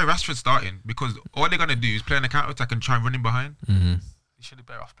press. That's why Rashford's starting, because all they're gonna do is play on the counter attack and try and run him behind. saying, you should be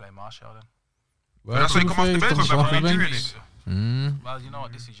better off playing Martial then. But that's why he come off the bench. Come off the bench. It's Well, you know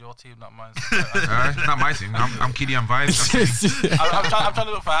what? This is your team, not mine. not my team. I'm kidding. I'm vibes. I'm trying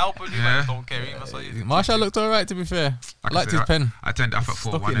to look for help, and you Yeah. don't care either. So you Marshall looked alright, to be fair. I liked his pen. I turned it off at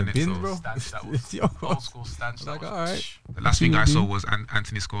Stuck 4-1 in in the it. bin, So bro. Stance, that was Yo, old school stance. like, That was, alright. the last thing I saw was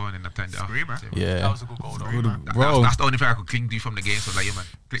Anthony scoring, and I turned it off. Screamer. that Yeah. was a good goal, though. Bro, That's the only thing I could cling to from the game. So like, yeah, man.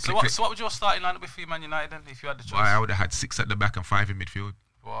 Click, So click, what? click. So what would your starting lineup be for you, Man United then, if you had the choice? Why I would have had 6 at the back and 5 in midfield.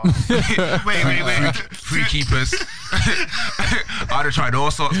 Wow. Wait. 3 keepers. I'd have tried all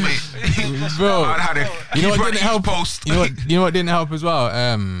sorts, mate. bro. I'd have had a You know what keeper on didn't each help? post. You know what didn't help as well?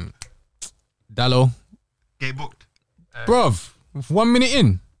 Dallo. Get booked. Bruv, 1 minute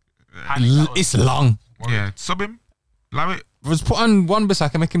in. It's long. Yeah, sub him. Allow it. Was put on one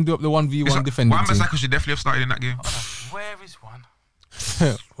Bissaka, make him do up the 1v1 defending Wan team. Bissaka should definitely have started in that game. Where is one?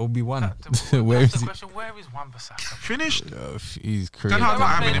 Obi-Wan. That's Where is the he? question. Where is Wan Bissaka? Finished. He's Ten crazy. Hag- Why not playing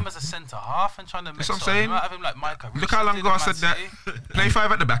having him him. as a centre half and trying to mix what I'm up? saying. You might have him like Micah. Look how long ago I said that. Play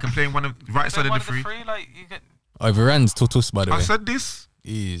 5 at the back and playing one of right side of One the of the three. three, like you get Oh, Varane's tutus, by the I way. said this.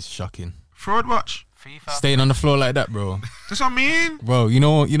 He's shocking. Fraud watch. FIFA. Staying on the floor like that, bro. That's what I mean. Bro, you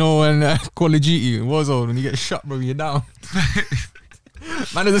know when Call of Duty, Warzone, when you get shot, bro, you're down.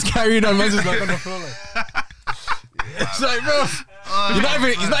 Man is just carrying on, man's just like on the floor like. It's like, bro,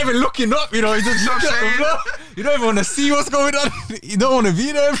 he's not even looking up, you know, he's just looking at the floor. You don't even want to see what's going on. You don't want to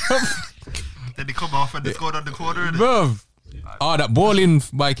be there, bro. Then they come off and they scored on the corner. Bro, Oh, that ball in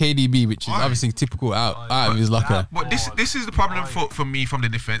by KDB, which is obviously typical out of his locker. But this is the problem for me from the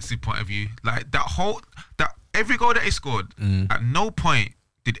defensive point of view. Like that every goal that he scored, at no point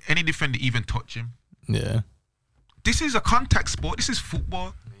did any defender even touch him. Yeah. This is a contact sport. This is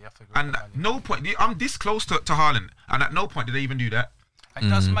football. And at no point, I'm this close to Haaland, and at no point did they even do that.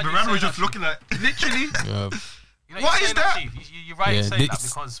 Varane was just looking like Literally. Yeah. You know, What is that? You're right in saying that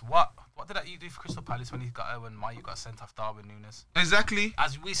this- because what did that you do for Crystal Palace when Mayu got sent off Darwin Nunes? Exactly.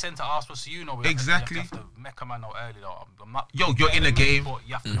 As we sent to Arsenal, so you know Exactly. You have to make a man know early though. I'm not. Yo, you're in the game. But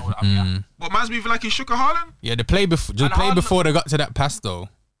you have to know that. Yeah. But man's moving like he shook a Haaland. Yeah, the play before before they got to that pass though.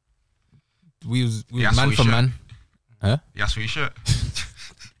 We was Yeah, man so for he man. Huh? That's for your shirt.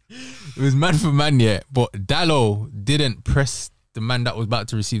 It was man for man, yeah. But Dallo didn't press the man that was about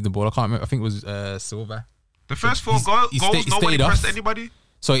to receive the ball. I can't remember. I think it was Silva. The first four He goals, nobody stayed pressed off. anybody.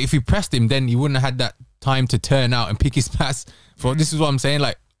 So if he pressed him, then he wouldn't have had that time to turn out and pick his pass. This is what I'm saying.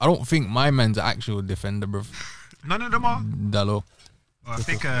 Like, I don't think my man's an actual defender, bro. None of them are. Dallo I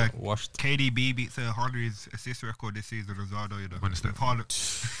think washed. KDB beats Henry's assist record this season as well, though. You know, Understand. with Haaland.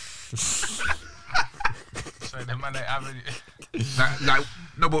 So the man they average. Like,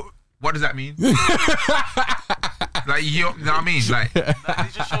 no, but what does that mean? Like, you know what I mean? Like,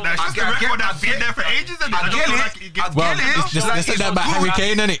 That's just a record that's been there for ages. And I get it. Well, I get it. they Like, said it's that about good.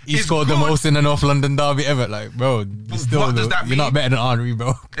 Harry Kane, innit? He It's scored the good. most in the North London derby ever. Like, bro, what does that you're not mean? better than Henry,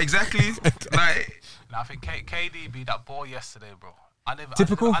 bro. Exactly. Like, I think KDB that ball yesterday, bro.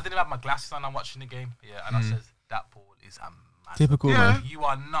 Typical? I didn't have my glasses on. I'm watching the game. Yeah, and I said that ball is a man. Typical, Yeah. man. You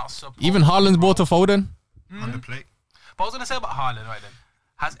are not supposed. Even Haaland's ball to Foden. on the plate. But I was gonna say about Haaland, right then.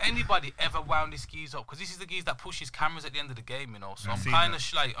 Has anybody ever wound his skis up? Because this is the geese that pushes cameras at the end of the game, you know. So I'm seen kind that.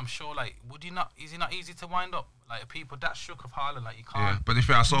 of like, I'm sure, like, would you not? Is it not easy to wind up? Like people that shook of Haaland, like you yeah. can't. But if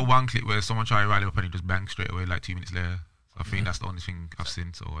I saw one clip where someone tried to rally up and he just banged straight away, like 2 minutes later. So I think that's the only thing I've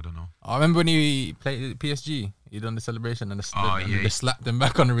seen. So I don't know. I remember when he played at PSG, he done the celebration and yeah. they slapped him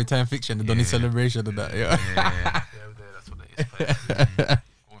back on the return fiction. They done his Yeah. celebration of that. Yeah. Yeah. That's what it is.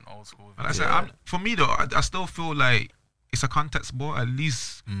 Going old school. And I said, for me though, I still feel like it's a contact sport. At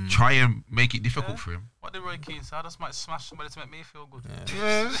least try and make it difficult for him. What did Roy Keane say? I just might smash somebody to make me feel good.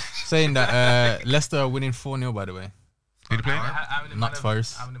 Yeah. Saying that Leicester are winning 4-0, by the way. Did he play? How many Not man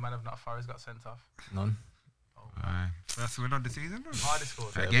Forest. How many man have not Forest got sent off? None. Alright. First win of the season. Vardy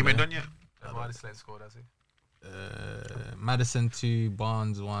scored. That game ain't done yet. Vardy Slade scored, has he? Madison 2,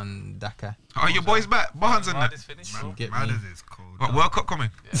 Barnes 1, Daka. Oh, your boys back. Barnes and that. Vardy's finished. bro. Get me. Matters is cold. What, World Cup coming?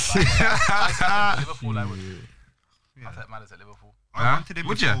 Yeah, I said Liverpool. I would. I take Madders at Liverpool. I wanted him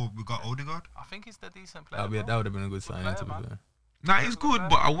Would before ya? we got Odegaard. I think he's the decent player. That bro. would have been a good signing, to be player, fair. Nah, he's good,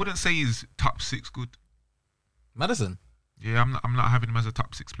 but I wouldn't say he's top 6 good. Madison? Yeah, I'm not having him as a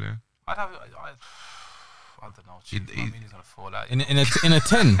top 6 player. I don't know. Chief, I mean, he's gonna fall out. In a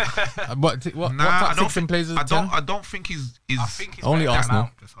 10? What Nah, top I don't 6 think plays as a 10? I don't think he's I think he's Only better than Arsenal.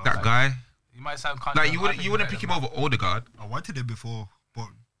 Mount. That's all. that guy. You might sound kind Like of. you wouldn't pick him over Odegaard. I wanted him before, but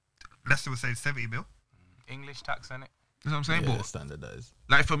Leicester was saying 70 mil. English tax, innit? You know what I'm saying? Yeah, But standardized.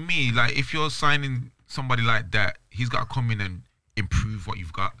 like for me, like if you're signing somebody like that, he's got to come in and improve what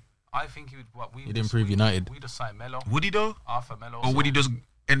you've got. I think he would. What we He'd improve United. We just signed Melo, Would he though, Arthur Melo, or would he just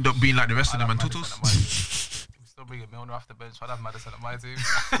end up being like the rest of them and Madison tutus? at my team. We still bringing Milner off the bench. So I'd have Madison at my team.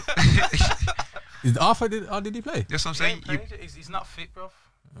 Is Arthur did he play? That's what I'm He saying. ain't played. He's not fit, bro.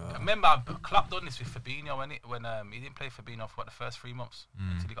 Remember, Klopp done this with Fabinho when he didn't play Fabinho for the first 3 months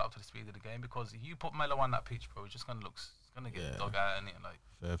until he got up to the speed of the game. Because you put Melo on that pitch, bro, he's just gonna get dug out in it. Like,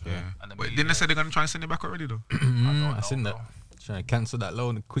 Fair, fair. Yeah. And the But media- didn't they say they're gonna try and send him back already though? I seen that. bro. Trying to cancel that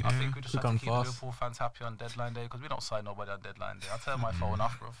loan quick, I think we just quick have to and keep the fast. Liverpool fans happy on deadline day because we don't sign nobody on deadline day. I turn my phone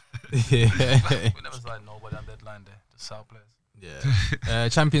off, bro. Yeah. We never sign nobody on deadline day. Just sell players. Yeah.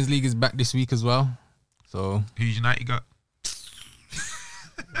 Champions League is back this week as well. So Who's United got?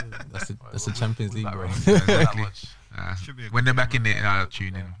 that's the Champions League, bro. Exactly. That Should be a When good they're game, back in it, I'll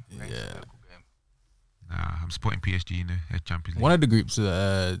tune in. Yeah. Nah, I'm supporting PSG in the Champions League. One of the groups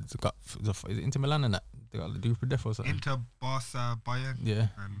got is it Inter Milan and that they got the group of death or something. Inter, Barca, Bayern, Yeah.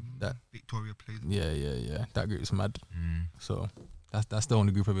 and That- Victoria plays. Yeah. That group's mad. Mm. So that's the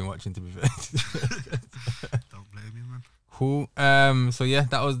only group I've been watching, to be fair. Don't blame me, man. Cool. So yeah,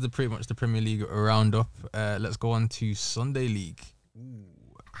 that was pretty much the Premier League roundup. Let's go on to Sunday League.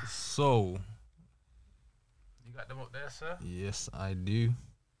 So You got them up there, sir? yes, I do.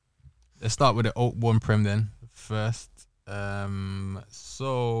 Let's start with the Oakbourne Prem then first.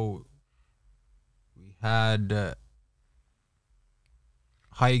 So we had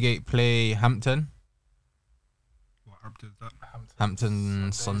Highgate play Hampton. What Hampton is that?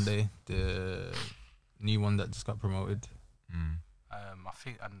 Hampton Sunday, the new one that just got promoted. I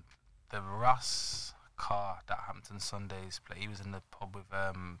think, and the Ross Carr that Hampton Sundays play, he was in the pub with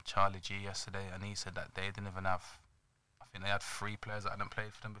Charlie G yesterday, and he said that they didn't even have, I think they had 3 players that hadn't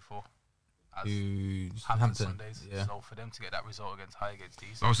played for them before. As Hampton Sundays. Yeah. So for them to get that result against Highgate's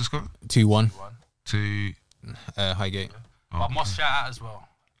decent. What was the score? 2-1 To Highgate. But I must shout out as well.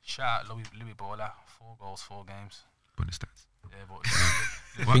 Shout out Louis Bowler, 4 goals, 4 games. put the stats. Yeah, but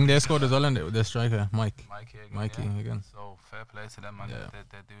I think they scored as well, and their striker Mikey Mikey again. again. So fair play to them, man. Yeah.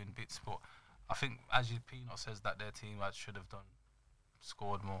 They're doing bits, but I think as you Peanut says that their team should have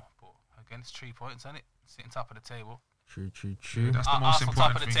scored more. But again, it's 3 points, isn't it? Sitting top of the table. True. That's the most Arsenal important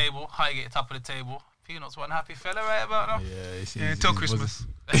top of the thing. table. Highgate top of the table. Peanut's one happy fella right about now. Yeah, until Christmas.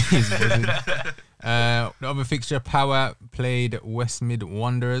 The other fixture, Power played West Mid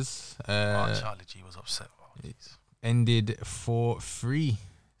Wanderers. Charlie G was upset. Ended 4-3.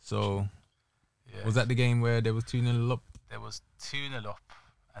 So Yeah. was that the game where there was 2-0 up? There was 2-0 up,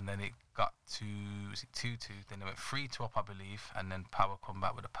 and then it got to 2-2. Then it went 3-2 up, I believe, and then Power come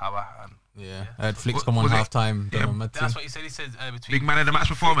back with a power. And Yeah. I had Flicks come on Was it- half time. Yeah, that's what he said. He said between Big man of the match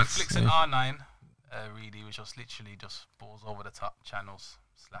performance. Flicks and R9, really was just literally just balls over the top channels,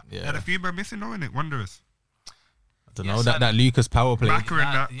 slap. Yeah, Yeah. the feedback missing, knowing it. Wanderers. I don't Yes, know that and- Lucas Power play. Mac- Macker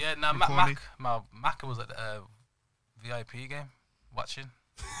in that Yeah, recording. Mac was at the VIP game watching.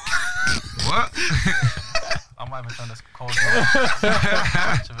 What? I might have done this cold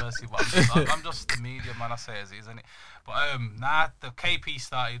controversy, but I'm just the media man. I say it as it is, isn't it? But the KP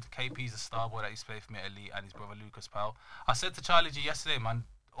started. KP's a star boy that he's played for me at Elite, and his brother Lucas Powell. I said to Charlie G yesterday, man,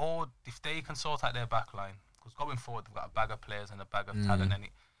 or if they can sort out their back line, because going forward they've got a bag of players and a bag of talent, and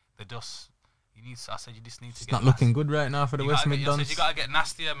they just I said you just need to It's get. not looking good right now for the West Mid I Dons. said you gotta get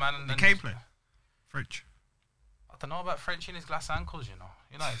nastier, man. And The K play. French. I don't know about French in his glass ankles, you know.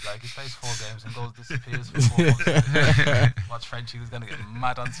 You know, it's like he plays 4 games and goes disappears for 4 months. Watch Frenchie, he's gonna get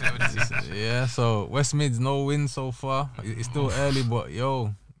mad on Twitter with this season. Yeah, so West Mid's no win so far. It's still early, but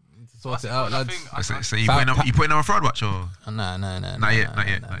yo, need to sort it out, lads. So you putting them on fraud watch or? Nah. Not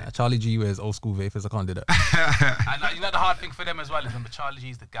yet. Charlie G wears old school vapors. I can't do that. And you know the hard thing for them as well is remember Charlie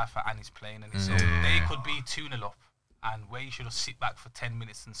G's the gaffer and he's playing, and so they could be 2-0 up, and where you should have sit back for 10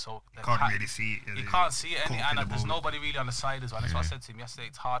 minutes and so Can't really see it. you can't see it, and Comfortable. there's nobody really on the side as well. That's what I said to him yesterday.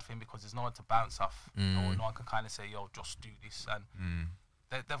 It's hard for him because there's no one to bounce off. No one can kind of say, "Yo, just do this." And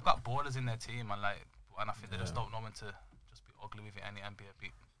they've got ballers in their team, and I think they just don't know when to just be ugly with it and be a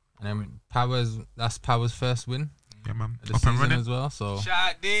bit. And then that's Power's first win Yeah, man. of the Up and season running. as well. So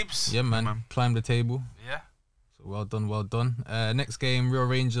Shout out Dibs. yeah, man, man. climb the table. Yeah. So well done. Next game, Real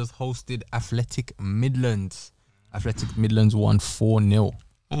Rangers hosted Athletic Midlands. Athletic Midlands won 4-0.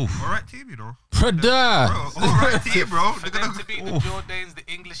 Oof. Alright team, you know. Brother! Bro, alright team, bro. For them to beat the Jordans, the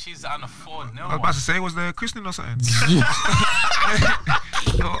Englishes, and a 4-0. I was about to say, was there christening or something?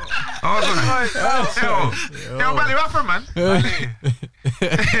 Yo, Bally Rapper, man.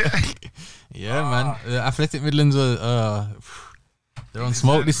 Yeah, man. Athletic Midlands are they're on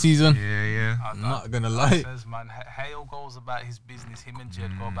smoke this season. Yeah. I'm not gonna lie. Says, man, Hale goes about his business. Him and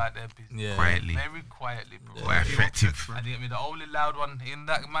Jed go about their business. Yeah. Quietly. Very quietly, bro. Quite effective. And he the only loud one in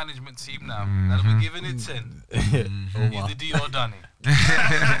that management team now. That'll be giving it 10. He's the Dior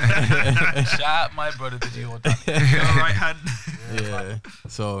Shout out my brother, the Dior Right hand. Yeah.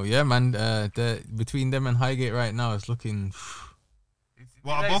 So yeah, man. Between them and Highgate right now, it's looking.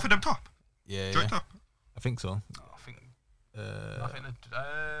 What, are both of them top? Yeah. Joint top? I think so. I think that,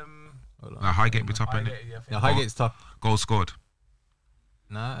 Hold on. Nah, Highgate be top, innit? Yeah, Highgate's top. Goal scored.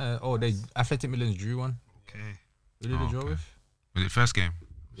 Nah. They Athletic Midlands drew one. Okay. Who did they draw okay. with? Was it first game?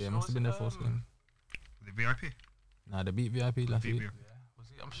 Yeah, it must have been their first game. The VIP? Nah, they beat VIP last week. was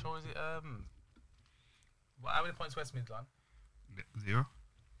it? I'm sure. Is it? How many points West Midland? 0.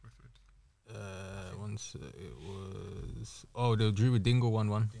 Once it was. Oh, they drew with Dingle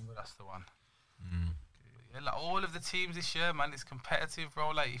 1-1. That's the one. Yeah, like all of the teams this year, man, it's competitive,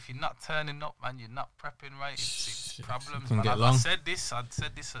 bro. Like if you're not turning up, man, you're not prepping right. It's problems. can Man. get I long. said this at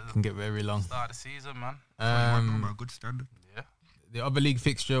Can get very long. the start of the season, man. A good standard. Yeah. The other league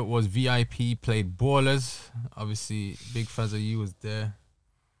fixture was VIP played Ballers. Obviously, big Fazza was there.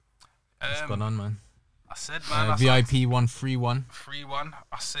 What's going on, man? I said, man, VIP won 3-1. 3-1.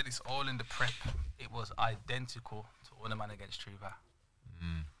 I said it's all in the prep. It was identical to Ornaman against Trooper.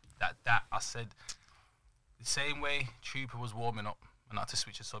 That I said the same way Trooper was warming up, and not to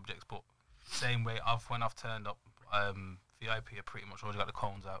switch the subjects, but same way when I've turned up, VIP are pretty much already got the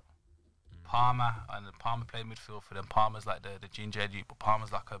cones out. Palmer played midfield for them. Palmer's like the ginger dude, but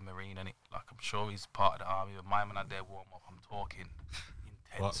Palmer's like a Marine, and like I'm sure he's part of the army. But my man had their warm up. I'm talking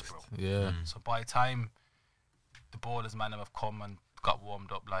intense, bro. Yeah. So by the time the ballers, man, have come and got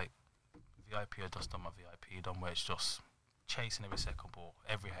warmed up. Like VIP, I just done my VIP done, where it's just chasing every second ball,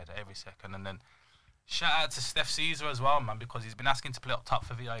 every header, every second. And then shout out to Steph Caesar as well, man, because he's been asking to play up top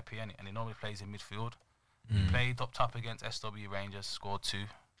for VIP, and he normally plays in midfield. Played up top against SW Rangers, scored 2.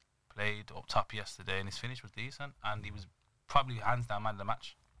 Played up top yesterday, and his finish was decent, and he was probably hands down man of the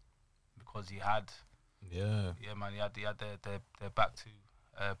match because he had, man, he had their back to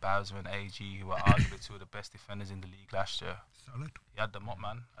Bowser and AG, who were arguably 2 of the best defenders in the league last year. Solid. He had them up,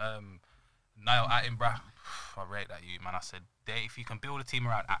 man. Niall Attenborough, I rate that you, man. I said, if you can build a team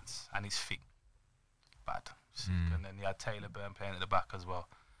around Ats and he's fit, bad. Sick. And then he had Taylor Byrne playing at the back as well.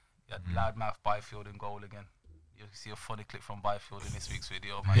 He had Loudmouth Byfield in goal again. You see a funny clip from Byfield in this week's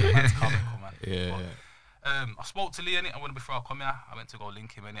video, man. The man's comical, man. Yeah. But, I spoke to Lee in it, and before I come here, I went to go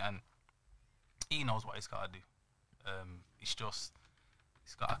link him in it, and he knows what he's got to do. He's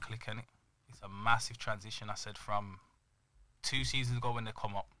got a click in it. It's a massive transition, I said, from 2 seasons ago when they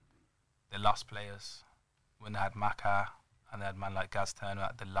come up. They lost players when they had Maka and they had man like Gaz Turner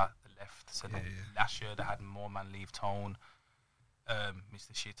at the left. So last year they had more man leave Tone,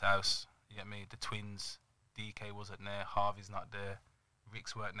 Mr. Shithouse, you get me? The twins, DK wasn't there, Harvey's not there,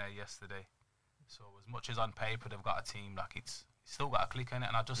 Ricks weren't there yesterday. So as much as on paper they've got a team, like it's still got a click in it.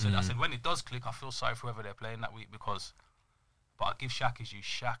 And I just said, I said when it does click, I feel sorry for whoever they're playing that week because. But I give Shaq his due.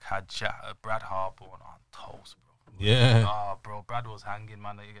 Shaq had Brad Harborn on toast, bro. Yeah. Oh, bro, Brad was hanging,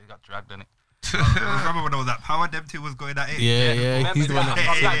 man. He got dragged in it. Remember when all that power them 2 was going at it? Yeah. He's the one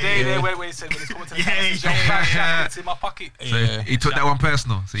that day there where he said when he's coming to the Shaq, it's in my pocket. So he took that one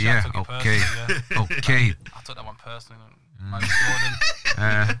personal. So Shaq took it personal, okay. I took that one personally. Man,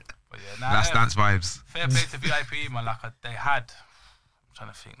 Jordan. But yeah, nah, Last Dance vibes. Fair play to VIP, man. Like they had, I'm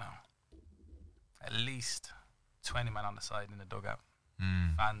trying to think now, at least 20 men on the side in the dugout.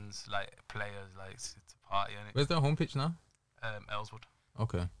 Fans, like players, like it's a party, innit? Where's their home pitch now? Ellswood.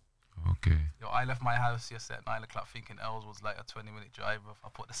 Okay. Yo, I left my house yesterday at 9 o'clock thinking Ellswood's like a 20-minute drive. I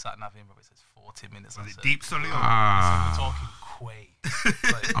put the sat nav in, but it says 40 minutes. Was it deep, Solly? We're talking quay.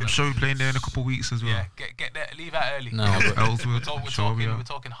 Like, I'm sure we're playing there in a couple of weeks as well. Yeah, get there, leave out early. No, but Ellswood, we're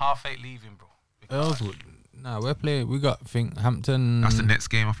talking 8:30 leaving, bro. Ellswood. Nah, we're playing. We got Hampton. That's the next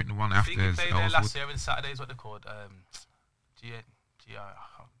game. I think the one I after think he is played there last Ellswood. year, and Saturday's what they're called.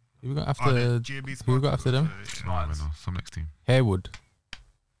 Who we got after? Who we got after them? I don't know. Some next team. Harewood.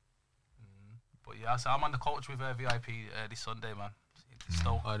 But yeah, so I'm on the coach with VIP this Sunday, man.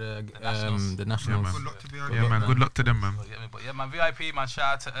 Stoke. Oh, the Nationals. Nationals. man. Good luck to be Yeah, man. Good luck to them, man. But yeah, man, VIP, man.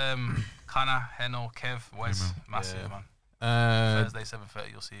 Shout out to Connor, Heno, Kev, Wes. Massive, Yeah. man. Thursday,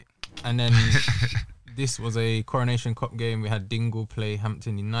 7:30, you'll see it. And then this was a Coronation Cup game. We had Dingle play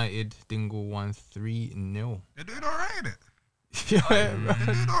Hampton United. Dingle won 3-0. They're doing all right, innit? Yeah, They're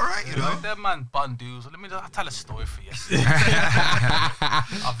doing all right, you know? Them man Bandoos. Let me tell a story for you. Shout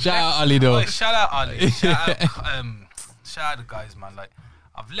out Ali though. Shout out Ali. Shout out the guys, man. Like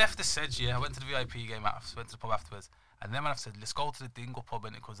I've left the Sedge, yeah. I went to the VIP game. Went to the pub afterwards, and then I've said, let's go to the Dingle pub,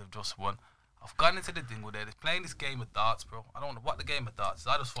 innit, because they've just won. I've gone into the Dingle there. They're playing this game of darts, bro. I don't know what the game of darts is.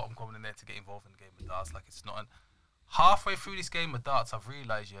 I just thought I'm coming in there to get involved in the game of darts. Like it's nothing. Halfway through this game of darts, I've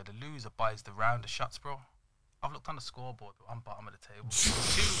realised, yeah, the loser buys the round of shots, bro. I've looked on the scoreboard, I'm bottom of the table. 2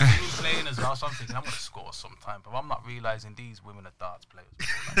 women playing as well, so I'm thinking I'm going to score sometime, but I'm not realising these women are darts players,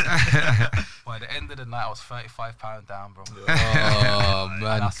 bro. Like, by the end of the night, I was £35 down, bro. Oh And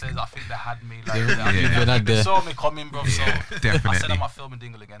man. I said, I think they had me, like, Yeah. they saw me coming, bro, so Definitely. I said I'm not filming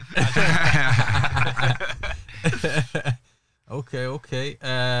Dingle again. Okay.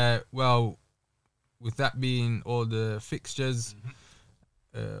 Well, with that being all the fixtures,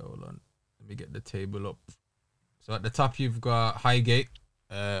 hold on. Let me get the table up. So at the top you've got Highgate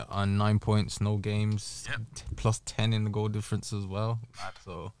on 9 points, no games, plus 10 in the goal difference as well.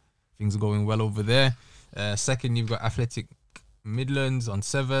 So things are going well over there. Second you've got Athletic Midlands on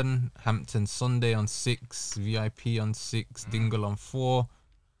 7, Hampton Sunday on 6, VIP on 6, Dingle on 4,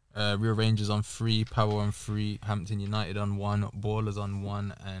 Real Rangers on 3, Power on 3, Hampton United on 1, Ballers on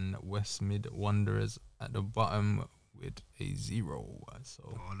 1, and West Mid Wanderers at the bottom with a 0. So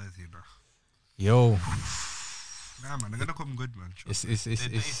Ballers, you know. yo, Nah, man, they're gonna come good, man. Sure. it's The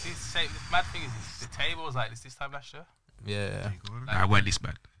mad thing is, the table was like this time last year. yeah. I went this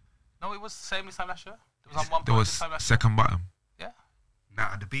bad. No, it was the same this time last year. It was on 1 There point was this time last second bottom. year.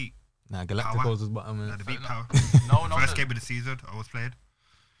 Nah, the beat. Nah, Galacticos was bottom. Nah, the beat power. Yeah. No, First game of the season, I was played.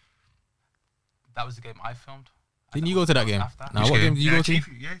 that was the game I filmed. Didn't you go to that game? After. Nah, Which what game? game did you go to?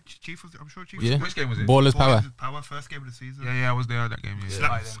 Chief was. I'm sure Chief. Yeah. Was Which game was it? Ballers Power. Ballers Power, first game of the season. Yeah, I was there at that game.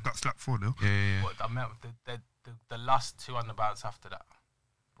 Yeah. Got slapped 4-0. Yeah. But I meant the last 2 on the bounce after that.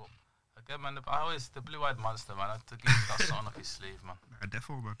 But Again, man, I always the blue-eyed monster, man. The gee's got something up his sleeve, man.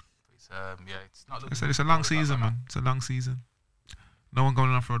 Defo, man. It's yeah, it's not. I said it's a long season, man. It's a long season. No one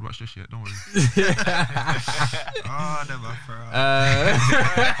going off road watch this shit. Don't worry. Oh,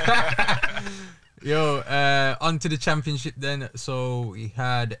 never. On to the championship then. So we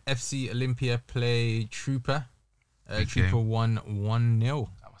had FC Olympia play Trooper. Trooper won 1-0.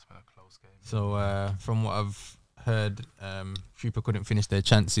 That must have been a close game. So from what I've heard, Trooper couldn't finish their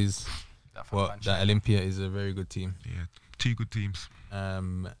chances. That Olympia is a very good team. Yeah, 2 good teams.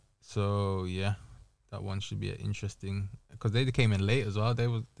 So yeah, that one should be interesting because they came in late as well. They're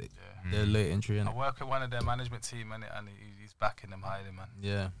late entry. I work with one of their management team and he's backing them highly, man.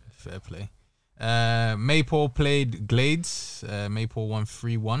 Yeah, fair play. Maypole played Glades. Maypole won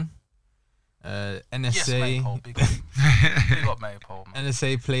 3-1. NSA. Yes, Maypole, big up Maypole, man.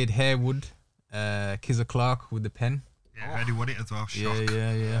 NSA played Harewood. Kizza Clark with the pen. Yeah, Eddie won it as well. Shock.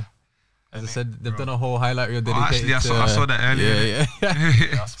 Yeah. As I said, they've done a whole highlight reel dedicated I saw that earlier.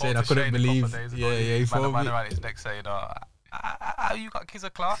 Yeah. Saying I couldn't believe. He phoned me. Man his neck saying, how you got Kizza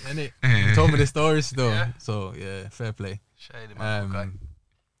Clark? He told me the story still. Yeah. So yeah, fair play. Shady, man.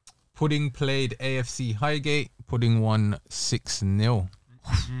 Pudding played AFC Highgate. Pudding won 6-0.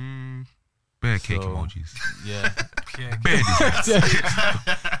 Bear cake emojis. Yeah.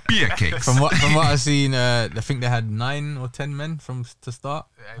 Beer cakes. From what I've seen, I think they had 9 or 10 men to start.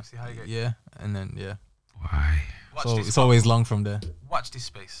 AFC Highgate. Yeah, and then yeah. Why? So it's always long from there. Watch this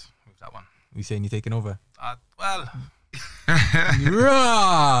space with that one. You saying you're taking over? Well.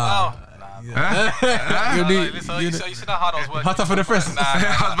 You see how hard I was working. Hot for the first. I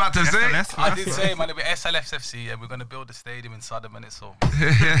was about to say. I did say, man, it'll be SLFFC and we're going to build a stadium inside a minute, so that's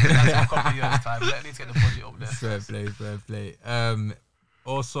a couple of years' time. Let me get the budget up there. Fair play.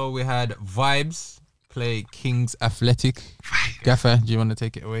 Also, we had Vibes play Kings Athletic. Gaffer, do you want to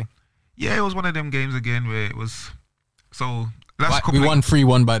take it away? Yeah, it was one of them games again where it was so. We won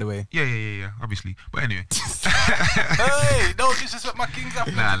 3-1, by the way. Yeah, obviously. But anyway. Hey, no disrespect my Kings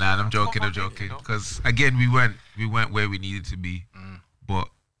Athletic. Nah, I'm joking. Because again, we weren't where we needed to be. But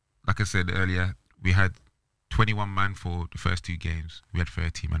like I said earlier, we had 21 man for the first 2 games. We had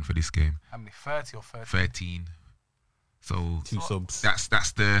 13 man for this game. How many? 30 or 13? 13. So 2 subs. That's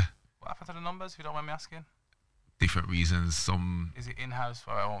the. What happened to the numbers? If you don't mind me asking. Different reasons. Some. Is it in-house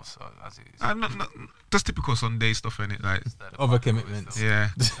or as it is? Not just typical Sunday stuff, innit? Like other commitments. Yeah.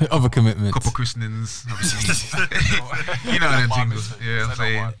 Other commitments. Couple christenings, obviously. You know them things. Yeah, I'm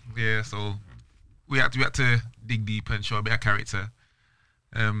saying. Yeah, so we had to dig deep and show a bit of character.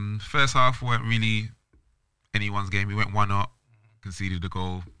 First half weren't really anyone's game. We went 1-0, conceded a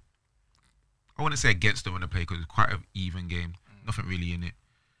goal. I wouldn't say against them when they play because it was quite an even game. Nothing really in it.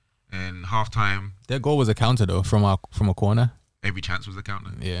 And half time, their goal was a counter though from a corner. Every chance was a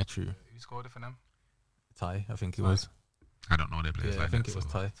counter. Yeah, true. Who scored it for them? Ty, I think it was. I don't know their players like I think that, it was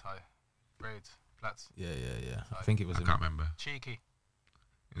Ty. Braids, flats. Yeah. I think it was. I can't remember. Cheeky.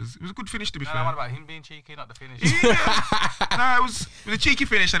 It was a good finish to be fair. What about him being cheeky, not the finish? Nah, it was a cheeky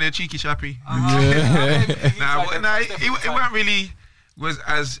finish and a cheeky chappy. It weren't really. Was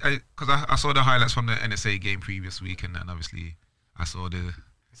as because I saw the highlights from the NSA game previous week and obviously I saw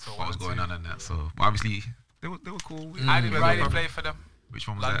what was going on in that. So but obviously they were cool. How did Riley play for them? Which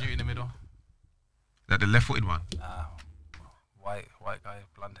one was Blonde that? dude in the middle. That the left-footed one. White guy,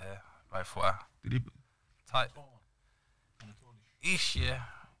 blonde hair, right footer. Did he? Tight. Ish, yeah.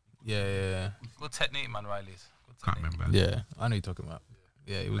 Yeah. Good technique, man, Riley's. Can't remember. Yeah, I know you're talking about.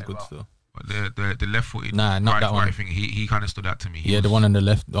 Yeah, it was good still. But the left-footed, not that one. Right thing, he kind of stood out to me. The one on the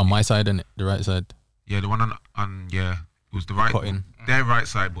left, on my side and the right side. Yeah, the one on it was the right, their right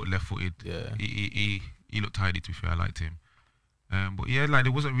side, but left-footed. Yeah, he looked tidy. To be fair, I liked him. But yeah, like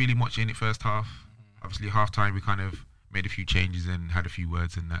there wasn't really much in it first half. Obviously, half time we kind of made a few changes and had a few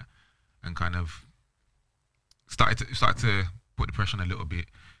words in that, and kind of started to put the pressure on a little bit.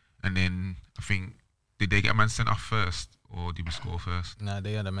 And then I think, did they get a man sent off first, or did we score first? Nah,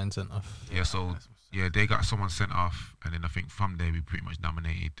 they had a man sent off. Yeah, so they got someone sent off, and then I think from there we pretty much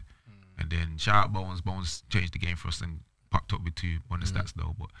dominated. And then shout out Bones. Bones changed the game for us and popped up with 2 on the stats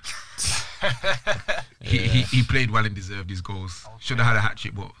though. But he played well and deserved his goals. Should have had a hat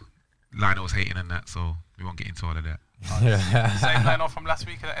trick, but Lionel was hating on that, so we won't get into all of that. Same line off from last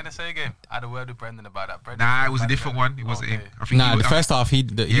week at the NSA game. I had a word with Brendan about that. Nah, it was a different one. It wasn't him. I think the first half he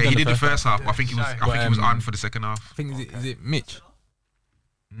did the first half. I think he was on for the second half. I think is it Mitch?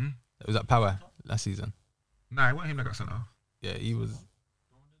 Was that Power last season? Nah, it wasn't him that got sent off. Yeah, he was.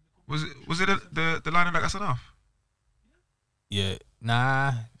 Was it the line that got sent off? Yeah,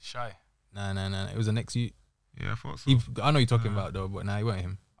 nah. Shy. Nah. It was the next you. Yeah, I thought so. I know you're talking about though, but nah, it wasn't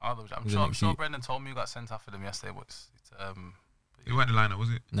him. I'm He's sure, an I'm sure exceed. Brendan told me you got sent off for them yesterday, but it's It weren't the lineup, was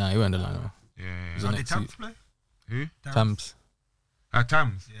it? Nah, he went the lineup. Yeah. He's Are an they exceed. Tams play? Who? Tams.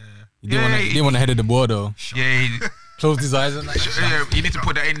 Tams. Yeah. He didn't want to head of the ball though. Yeah. Closed his eyes and Yeah, you need to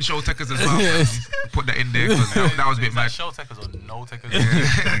put that in show takers as well. Put that in there because that was a bit is that mad. show takers or no takers?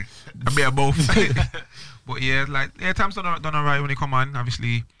 A bit of both. But yeah, Tam's done alright when he come on.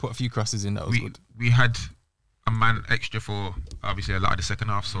 Obviously, put a few crosses in. That was good. we had a man extra for obviously a lot of the second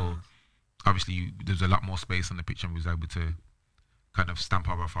half. So obviously there's a lot more space on the pitch and we was able to kind of stamp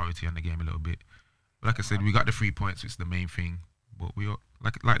our authority on the game a little bit. But like I said, we got the 3 points, which is the main thing. But we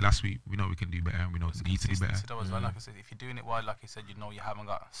like last week, we know we can do better and we know we need to do better. Like I said, if you're doing it wide, like you said, you know you haven't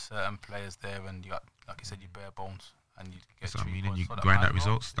got certain players there, and you got, like you said, you bare bones, and you get That's what I 3 mean, and points you for grind that high goal.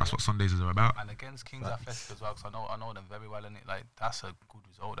 results. That's what Sundays is about. And against Kings Athletic as well, because I know them very well, and like that's a good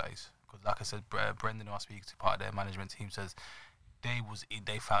result. That is, because like I said, Brendan, who I speak to, part of their management team, says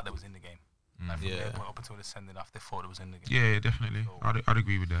they felt they was in the game. Like from their point up until the sending off, they thought it was in the game. Yeah, definitely. I'd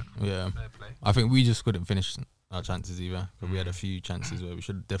agree with that. Yeah, Fair play. I think we just couldn't finish our chances either. Because we had a few chances where we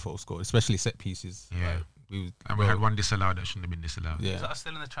should have definitely scored, especially set pieces. Yeah. Like, We had one disallowed that shouldn't have been disallowed. Yeah. Is that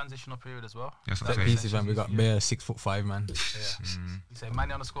still in the transitional period as well? That's what Set I'm saying. pieces, man. We got bare 6'5", man. Yeah. You say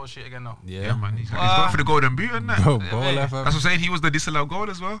Manny on the score sheet again now? Yeah, man. He's going for the golden boot, isn't that? Bro, Yeah, ball mate. left. That's what I'm saying. He was the disallowed goal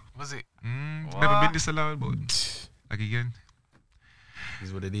as well. Was it? Never been disallowed, but like again,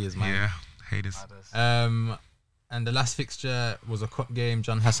 Is what it is, man. yeah, haters. And the last fixture was a cup game,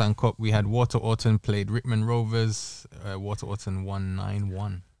 John Hassan Cup. We had Water Orton played Rickman Rovers. Water Orton won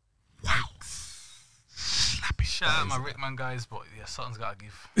 9-1. Slappy. Shout out my Rickman guys, but yeah, something's got to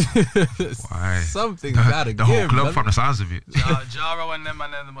give. Why? Something's gotta The give. whole club, man. from the sounds of it. Jaro and them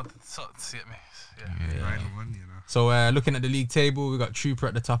and them, see it me. Yeah. Right, one, you know. So looking at the league table, we got Trooper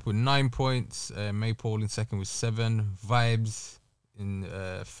at the top with 9 points, Maypole in second with 7, Vibes in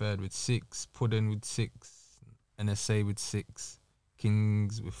third with 6, Puddin with 6, NSA with 6,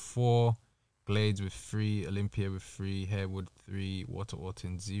 Kings with 4, Glades with 3, Olympia with 3, Harewood 3, Water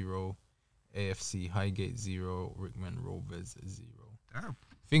Orton 0, AFC Highgate 0, Rickman Rovers 0. Damn.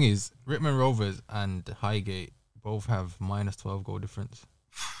 Thing is, Rickman Rovers and Highgate both have minus 12 goal difference,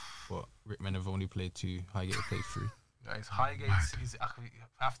 but Rickman have only played 2, Highgate have played 3. Guys, Highgate,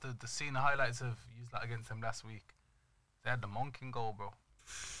 after seeing the highlights of used that against them last week, they had the monk in goal, bro.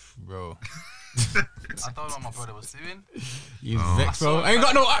 Bro, I don't know what my brother was doing. he's vexed, bro. saw I ain't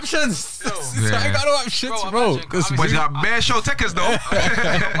got no options. Yo. I ain't got no options, bro. imagine, Cause But he's got bare show takers though.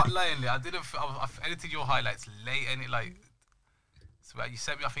 I'm not lying, I didn't. I edited your highlights late, and it like. So you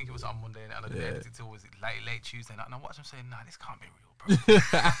sent me. I think it was on Monday, and I didn't edit it till was it late Tuesday. And I watched him saying, "Nah, this can't be real, bro."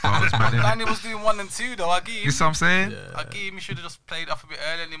 Oh, it's mad, innit? Danny was doing 1 and 2 though. I give him. You see what I'm saying? I give him. He should have just played off a bit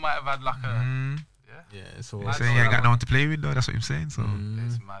earlier, and he might have had like a. yeah, so Mad. Saying he ain't got no one to play with though. That's what I'm saying. So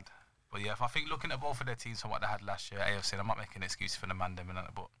It's mad. But yeah, if I think looking at both of their teams from what they had last year, AFC, and I'm not making an excuse for the man them and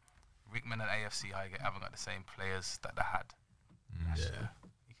that, but Rickman and AFC Highgate haven't got the same players that they had last year.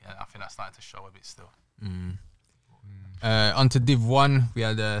 I think that's starting to show a bit still. on to Div 1, we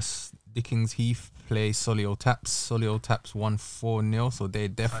had Dickens Heath play Solio Taps. Solio Taps won 4-0, so they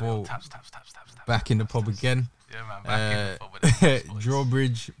defo Taps. back in the pub again. Yeah, man. Back in the pub with the boys.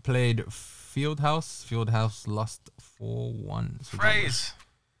 Drawbridge played Fieldhouse. Fieldhouse lost 4-1. So Phrase.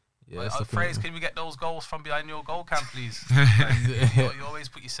 yeah, it's looking- Phrase, can we get those goals from behind your goal camp, please? you always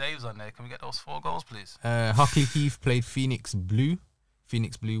put your saves on there. Can we get those 4 goals, please? Hockley Heath played Phoenix Blue.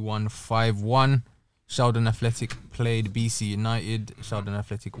 Phoenix Blue won 5-1. Sheldon Athletic played BC United. Sheldon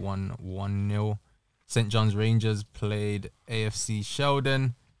Athletic won 1-0. St. John's Rangers played AFC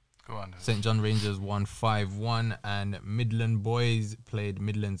Sheldon. Go on. St. John Rangers won 5-1. And Midland Boys played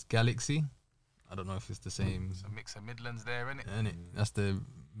Midlands Galaxy. I don't know if it's the same. It's a mix of Midlands there, isn't it? Isn't it? That's the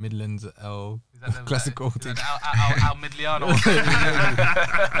Midlands L Is that the- Classical is team. that Al Midliano.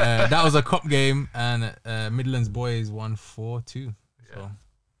 That was a cup game, and Midlands Boys won 4-2. So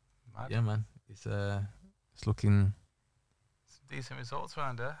Mad. yeah, man, it's looking. Some decent results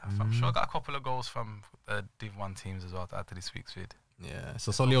around there. I'm sure I got a couple of goals from Div 1 teams as well to add to this week's vid. Yeah,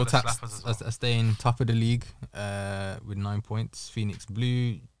 so Solio Couple of Taps slappers as well. are staying top of the league with 9 points. Phoenix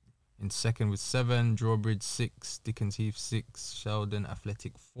Blue in second with 7. Drawbridge 6. Dickens Heath 6. Sheldon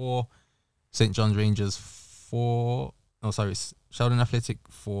Athletic 4. St. John's Rangers 4. No, sorry. Sheldon Athletic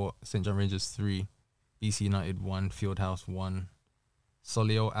 4. St. John Rangers 3. BC United 1. Fieldhouse 1.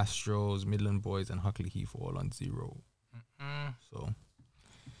 Solio, Astros, Midland Boys, and Hockley Heath all on 0. So,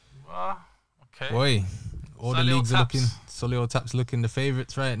 Okay. boy, all the Solio leagues are Taps. looking. Solio Taps looking the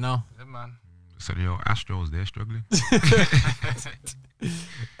favourites right now. Yeah, man. So the Astros, they're struggling.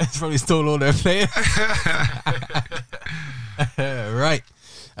 It's probably stole all their players. Right.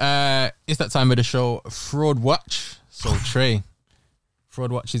 It's that time of the show, Fraud Watch. So Trey,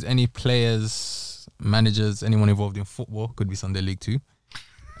 Fraud Watch is any players, managers, anyone involved in football, could be Sunday League 2,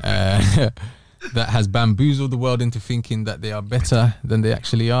 that has bamboozled the world into thinking that they are better than they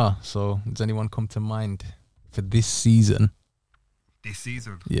actually are. So does anyone come to mind for this season? This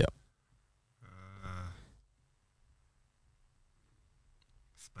season? Yeah.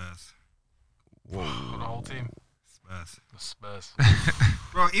 Spurs. For the whole team. Spurs. The Spurs.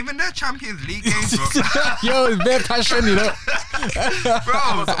 Bro, even their Champions League games, bro. Yo, it's bare passion, you know.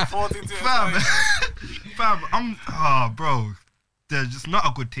 Bro, 14 to fam, bro, they're just not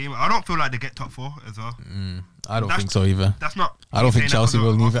a good team. I don't feel like they get top 4 as well. I don't think so either. That's not. I don't think saying that Chelsea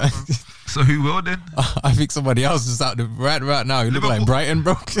will because neither. of Arsenal. So who will then? I think somebody else is out there right now. You look like Liverpool. Brighton,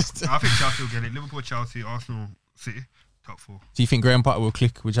 bro. I think Chelsea will get it. Liverpool, Chelsea, Arsenal, City, top 4. Do you think Graham Potter will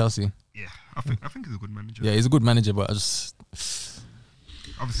click with Chelsea? Yeah, I think he's a good manager. Yeah, he's a good manager, but I just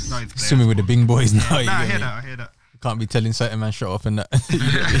Obviously, it's not his players, swimming with the but- big boys now. Nah, you I get hear me? that. I hear that. Can't be telling certain man shut up and that.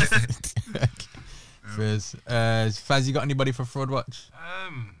 Fizz, Faz, you got anybody for Fraud Watch?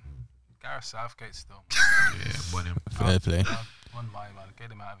 Gareth Southgate still. Yeah, won him. Fair play. One my man.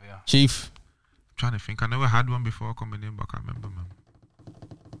 Get him out of here. Chief, Trying to think. I never had one before coming in, but I can't remember, man.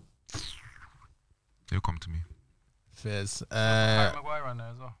 They'll come to me. Fizz. Harry Maguire on there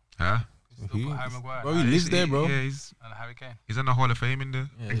as well. Huh? You still Who? put Harry Maguire. Bro, he lives there, bro. Yeah, And Harry Kane. he's in the Hall of Fame in there.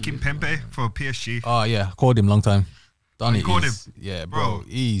 Yeah, And Kim Pembe for PSG. oh yeah, called him long time. Done You it. called He's- Yeah, bro. Bro.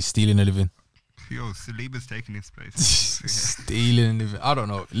 He's stealing a living. Yo, Saliba's taking his place. Stealing a living. I don't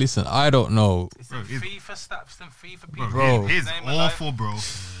know. Listen, I don't know. It's Bro, them he's- FIFA stats, them FIFA Bro, people. Bro. he's Name alive. awful, bro.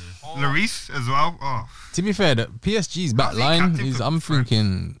 Oh, Lloris as well. Oh, To be fair, the PSG's back How's he line captain is. for I'm France?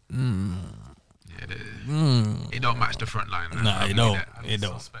 thinking. Yeah, it don't match the front line. man. Nah, I'll it give don't. you that. and It it's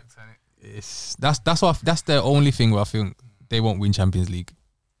don't. suspect, ain't it? It's that's the only thing where I think they won't win Champions League.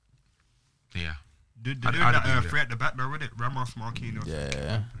 Yeah. they're I'd doing that agree with three at the back now, with it. Ramos, Marquinhos.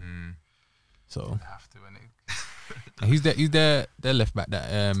 Yeah. Mm. So They have to, innit? he's their left back.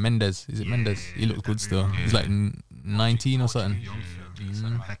 That Mendes. Is it Mendes? He looks good still. Yeah. He's like 19 or something.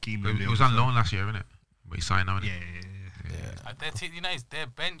 Hakeem. He was on loan last year, innit? But he signed now, innit? Yeah. Their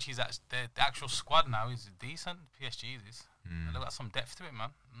bench is actually the actual squad now is decent. PSG is. Mm. They've got some depth to it, man.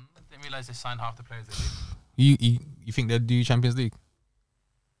 I didn't realise they signed half the players they did. You think they'll do Champions League?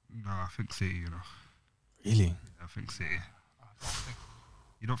 No, I think City. You know, Really? I think City. I don't think.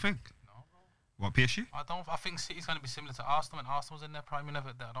 You don't think? No, bro. What PSG? I don't. I think City's going to be similar to Arsenal. When Arsenal was in their prime, I don't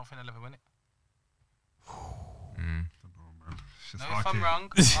think they'll ever win it. Mm. It's just Now, if hard I'm to.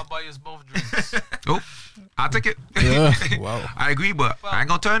 wrong, I'll buy you both drinks. Oh, I'll take it. Yeah. Wow. I agree, but I ain't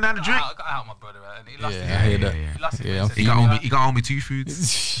gonna turn down the drink. I got to help my brother out. And he lost Yeah, his I hear head. that. He lost his Yeah, head, I'm said He he got got on me. that. He got on me 2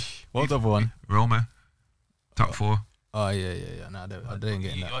 foods. What's the other one? Roma, top 4. Oh yeah. Nah, I didn't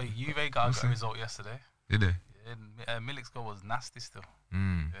get that. Juve got a result yesterday. Did they? Yeah, Milik's goal was nasty still.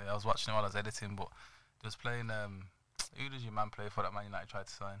 Mm. Yeah, I was watching it while I was editing, but they was playing. Who does your man play for that Man United tried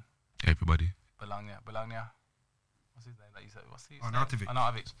to sign? Everybody. Bologna. What's his name? That you said. What's his Arnautovic. name?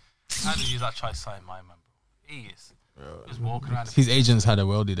 Arnautovic. How did you that try to sign my man, bro? He is just walking around. His agents had a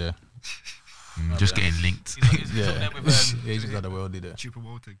worldie there. Just getting linked. He's up Yeah. there with His agents had a worldie there. Cheaper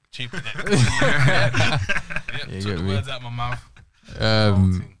Walting. cheap. you Took get the me. words out of my mouth.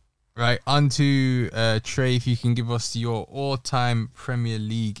 Right, on to Trey. If you can give us your all-time Premier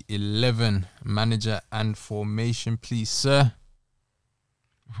League 11 manager and formation, please, sir.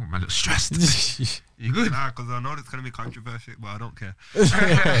 Oh, man, look stressed. You good? Nah, because I know it's gonna be controversial, but I don't care.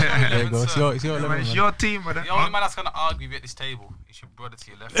 There you go. It's your Man, 11, it's man. your team, brother. The only man that's gonna argue with you at this table is your brother to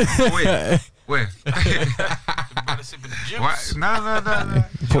your left. Where? Your brother sipping the juice. What? No.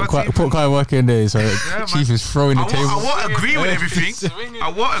 Put quite work in there, so Chief man. is throwing the I table. won't agree with everything. Swinging. I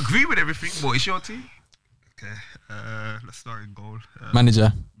won't agree with everything, but it's your team. Okay. Let's start in goal.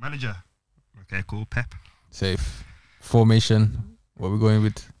 Manager, Manager. Okay, cool. Pep. safe. Formation, what are we going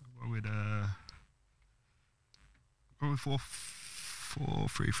with? With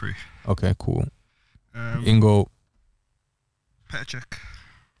 4-3-3. Okay, cool. In Ingo, Petr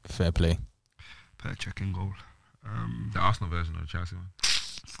fair play. Cech in goal. The Arsenal version of the Chelsea one.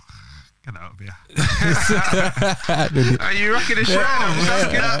 Get out of here. Are you rocking the show?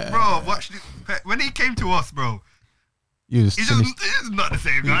 Bro, watch this. When he came to us, bro, You just he's finished. not the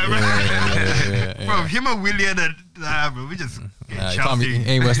same guy, bro. Yeah. Bro, him and Willian and bro, we just get Nah, you can't be, Chelsea. he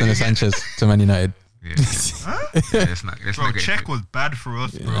ain't worse than the Sanchez to Man United. Yeah. Let's not Bro, get Czech was bad for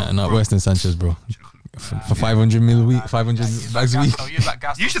us, bro. Nah, not worse than Sanchez, bro. for 500 mil a week, 500 bags a week.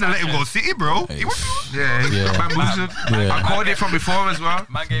 You should have let him go City, bro. He was Yeah. Bamboozled. Yeah. I called it from before as well.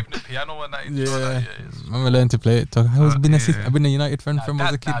 Man gave him the piano one night. Yeah, I learned to play it. I've been a United fan from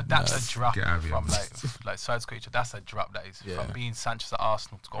as a kid. That's a drop Get out of here. from like side square. That's a drop. That is Yeah. from being Sanchez at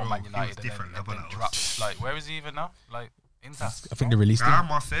Arsenal to go Bro, Man he was United and different then level, that drop. was. Like where is he even now? Like Inter. I think they released him.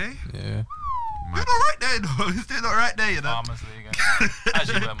 Marseille. Yeah. You're not right there, though. You're still not right there, you know. Farmers League. As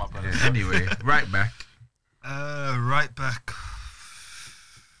you were, my brother. Yeah, anyway, right back. Right back.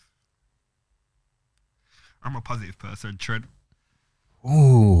 I'm a positive person, Trent.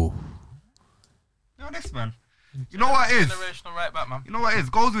 Ooh. You know this, man. You know what it is? Generational right back, man. You know what it is?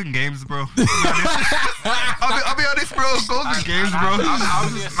 Goals win games, bro. I'll be honest, bro. Goals win games, bro. I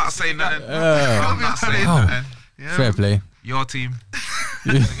was just not saying nothing. Uh, I'm not saying Oh. nothing. Yeah. fair play. Your team.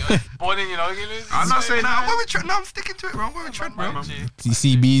 Born in, you know, you lose. I'm not saying Nah, that. I'm going with Trent. No, I'm sticking to it, bro. I'm going with Trent, bro.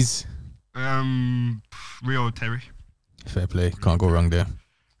 CBs. Rio Terry. Fair play. Can't go wrong there.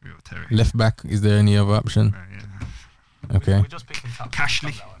 Rio Terry. Left back. Is there any other option? Yeah. Okay. We're just picking top.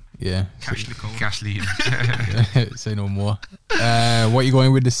 Cashley. That one. Yeah. Cashley Cole. Cashley. Say no more. What you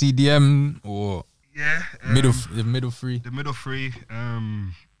going with the CDM or Yeah. the middle three? The middle three.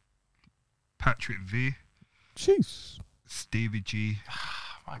 Patrick V, Jeez. Stevie G,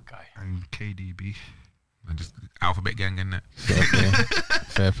 My guy. and KDB. And just alphabet gang in it. Fair play.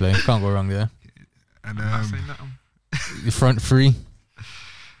 Fair play. Can't go wrong there. And I'm not saying nothing. The front three.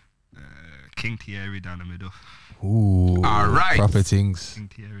 King Thierry down the middle. Ooh. All right. Proper things. King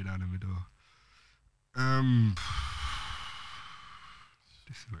Thierry down the middle.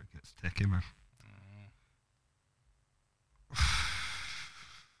 This is where it gets techie, man.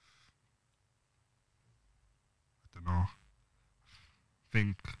 I don't know.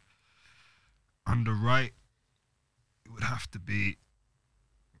 Think on the right, it would have to be.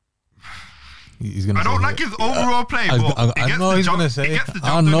 He's gonna. I don't say like it. his overall play, but I know he's gonna say. It gets the job I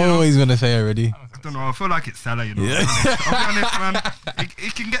done, you know know? he's gonna say already. I don't know. I feel like it's Salah, you know. Yeah. I'll be honest, man.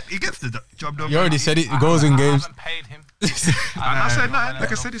 He gets the job done. You already said it. It goes in I games. haven't paid him. I'm not saying nothing. Like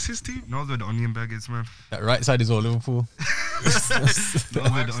I no. said, it's his team. Knows where the onion bag is, man. That right side is all Liverpool. Knows where the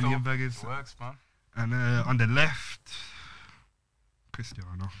Works, onion though. bag is. Works, man. And on the left,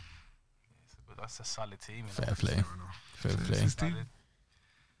 Cristiano. But that's a solid team. You know? Fair play. Cristiano. Fair play. His team. Solid.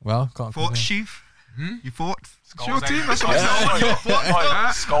 Well, can't. Thoughts, complain. Chief? You thoughts? It's your team. That's what I'm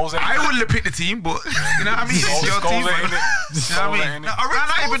saying. Skulls I wouldn't have picked the team, but you know what I mean. It's your team. man. You know what I mean? No, I read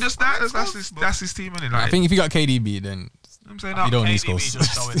Not even Scholes. just that. I read That's his team, innit? Like, I think if you got KDB, then I'm saying you don't need KDB scores.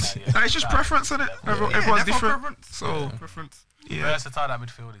 just showing that, yeah. Like, it's just preference, innit? Everyone's that's different. preference. So Preference. yeah, Versatile that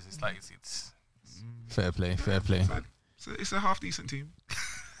midfield is. It's like it's Fair play. Fair play. so it's a half decent team.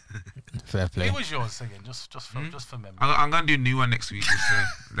 Fair play. It was yours again, just for memory. I'm gonna do a new one next week just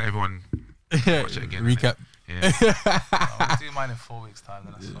to let everyone watch it again. Recap. Yeah. I'll do mine in 4 weeks' time.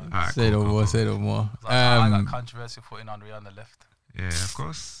 Then that's fine. Alright, Say no cool, more. cool, Say no more. Like, I got controversy putting Henry on the left. Yeah, of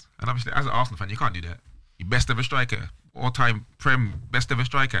course. And obviously, as an Arsenal fan, you can't do that. Your best ever striker, all-time Prem best ever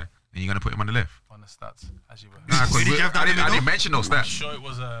striker, and you're gonna put him on the left. On the stats, as you were. Nah, 'cause Did you have that I in the didn't middle? mention those I'm stats. sure it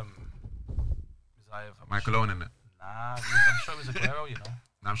was Michael Owen in it. Nah, I'm sure it was Aguero. You know,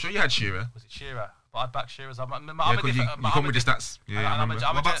 Now, I'm sure you had Shearer. was it Shearer? But I'd back Shearer's. I'm Yeah, a because you different. come with the stats. Yeah, I remember.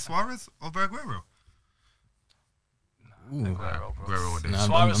 I'm What a about Suarez over Aguero? Ooh. Aguero, bro. Aguero. Nah,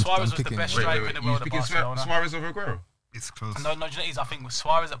 Suarez I'm was the picking- best wait, striker in the You world at picking Barcelona. Suarez over Aguero? It's close. No, do you know what it is? I think with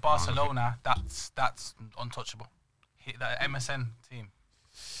Suarez at Barcelona, that's untouchable. That MSN team.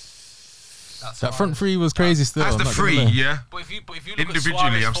 That's That front Suarez. three was crazy still. That's I'm the not gonna three, lie. yeah. But if you look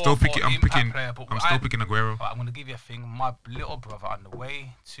Individually, at I'm Suarez still picking. for I'm impact picking. player, but I'm still picking Aguero. I'm going to give you a thing. My little brother on the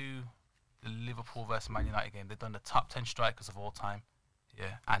way to the Liverpool versus Man United game, they've done the top 10 strikers of all time. Yeah,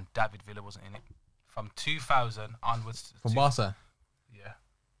 and David Villa wasn't in it. From 2000 onwards. From Barca. Yeah.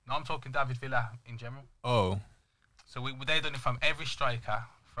 No, I'm talking David Villa in general. Oh. So they done it from every striker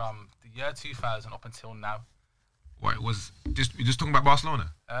from the year 2000 up until now. What it was just talking about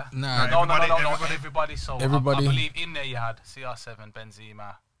Barcelona? Nah. No, everybody. So Everybody. I believe in there you had CR7,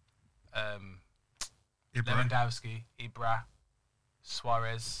 Benzema, Lewandowski, Ibra,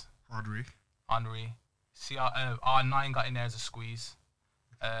 Suarez, Rodri. Henry. R9 got in there as a squeeze.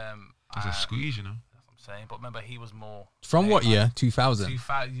 It's a squeeze, you know. That's what I'm saying. But remember, he was more. From what year? 2000.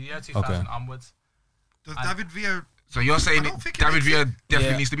 2000 Okay. onwards. Does David Villa? So you're saying I don't think he David makes Villa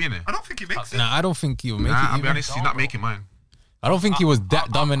definitely Yeah. needs to be in there? I don't think he makes it. Nah, I don't think he'll make Nah, it. I'll be either. honest, he's not making mine. I don't think he was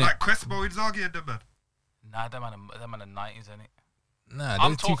that dominant. Like Crespo, Inzaghi, and them, man. Nah, them man the 90s, isn't it? Nah,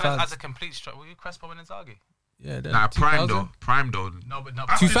 I'm they're talking 2000. as a complete strike. Were you Crespo and Inzaghi? Yeah, Nah, Prime though. No, but no.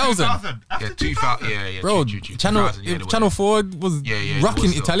 After 2000. Yeah, 2000. Yeah. Bro, true. Channel 2000, yeah, Channel 4 was it rocking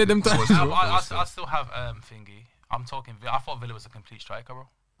was still. Italia them It was times. still. bro. I still have thingy. I'm talking. I thought Villa was a complete striker, bro.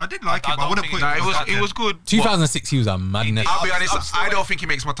 I did like I it, but I don't wouldn't think put Nah, it. it was good. 2006, he was a madness. I'll be I'm honest. still I don't think he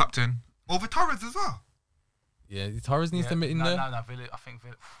makes my top 10. Over Torres as well. Yeah, Torres needs to be in there. No, Villa. I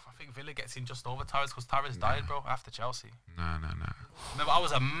think Villa gets in just over Torres because Torres died, bro, after Chelsea. Nah. Remember, I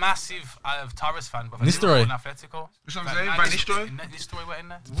was a massive Torres fan, but Nistelrooy. Atletico. That's what I'm saying. Van Nistelrooy. Nistelrooy went in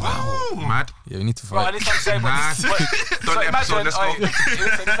there. Wow. Mad. Yeah, we need to Bro, at fight. least I'm saying, Nah. Done the episode. Let's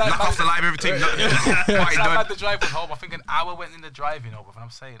go. Knock off the live everything. Fight I done. had the drive with home. I think an hour went in the driving over, and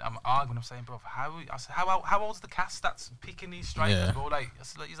I'm arguing. I'm saying, bro, how old's the cast that's picking these strikers, Yeah. bro? Like,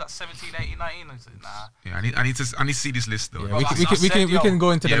 he's like 17, 18, 19. I said, nah. Yeah, I need to see this list though. Yeah, Bro, we can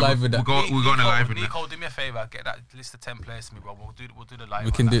go into the Yeah, live with that. we're going to live with that. Nico, do me a favor. Get that list of 10 players to me, bro. We'll do the live.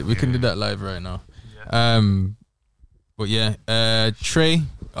 We can do that live right now. Yeah. But yeah, Trey,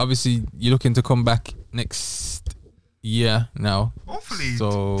 obviously you're looking to come back next year now. Hopefully,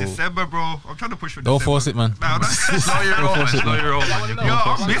 So- December, bro. I'm trying to push for Don't December. force it, man. Nah, Slow your roll, man. Slow your roll, man. Yo,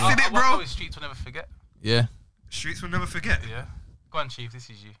 I'm missing it, bro. Streets will never forget. Yeah. Streets will never forget. Yeah. Go on, Chief. This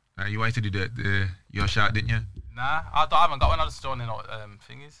is you. You wanted to do your shout, didn't you? Nah, I haven't got one. I just joining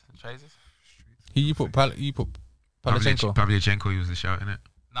thingies, traces. You put Palachenko. Pavlyuchenko, he was the shout, innit?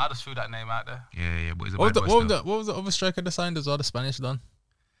 Nah, I just threw that name out there. Yeah, but he's a What bad boy was still. the other striker that signed as well? The Spanish done.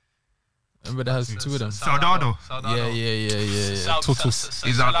 Remember that has two of them. Soldado. Yeah. Tutus.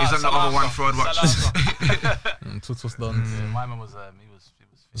 He's on the other one fraud watch. Tutus done. Yeah, my man was he was.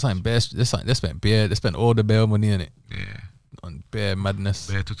 They spent all the bail money in it Yeah, on bare madness.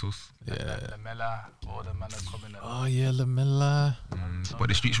 bare tutus. Yeah. Lamella, all the man are coming. Oh yeah, Lamella. But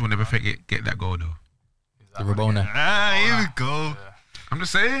the streets will never get that goal though. The Rabona. Ah, here we go. I'm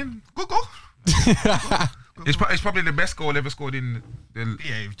just saying. Go. It's probably the best goal ever scored in the.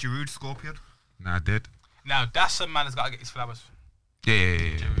 Yeah, Giroud Scorpion. Nah, dead. Now that's a man that's got to get his flowers.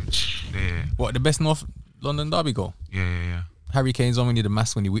 Yeah. What, the best North London derby goal? Yeah. Harry Kane's on when he did the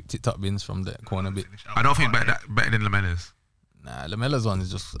mask when he whipped it top bins from the corner bit. I don't think better than Lamella's. Nah, Lamella's one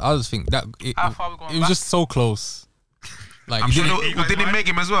is just. I just think that it How far we going was back? just so close. Like I'm he sure. didn't- Did he make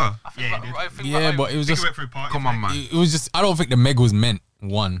him as well? I think Yeah, about- he did. I think yeah, about- but it was Think just. he went through party. Come on, man. It was just. I don't think the meg was meant.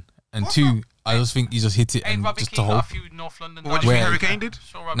 One and What two. the- I just think he just hit it Ain't and Robbie just to Keane got a hope. few North London? What do you think Where- Harry Kane did?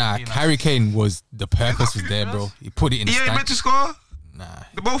 Sure, Robbie Nah, Keane Harry Kane was the purpose was there, bro. He put it in the He ain't stank. meant to score. Nah,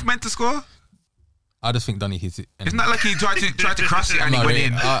 They're both meant to score. I just think Donny hit it. And It's not like he tried to cross it and he No, went really,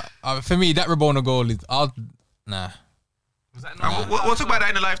 in. for me, that Rabona goal is. Nah. Was that We'll talk about that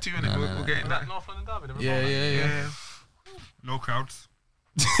in the live too, innit? No, We'll no, get in Was that. that North London derby? The Yeah. Yeah. No crowds.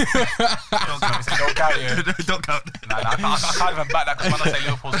 Don't count you. Don't count. Nah, I can't even back that because when I say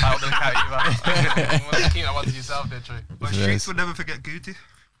Liverpool's title, don't count either. Keep that one to yourself there, Trey. But Yes. Streets will never forget Guti.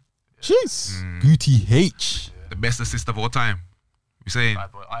 Jeez. Guti H. The best assist of all time. We saying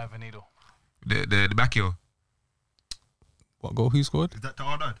Bad boy, I have a needle. the back heel. What goal? Who scored? Is that to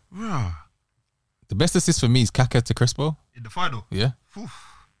R9? Bruh. The best assist for me is Kaka to Crespo. In the final? Yeah. Oof.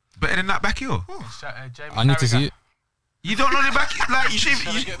 Better than that back heel. Jamie I need to Carragher. see it. You don't know the back. Like you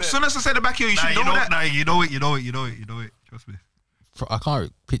should. As soon as I said the back heel, you should know that. You know it. Trust me. I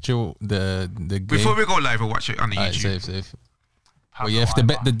can't picture the game. Before we go live, we'll watch it on the Alright, YouTube. safe. Pablo But yeah, if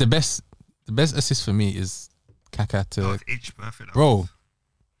Ibar. the best assist for me is Kaka That to was itch perfect. bro.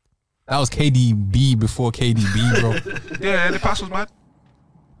 That was KDB before KDB, bro. Yeah, the pass was bad.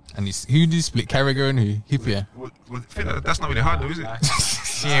 And who did he split? Carragher and who? Hippier. That's not really hard though, is it?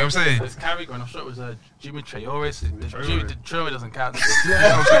 Yeah, I'm saying. There's Carragher, and I'm sure it was Jimmy Traore. Traore doesn't count.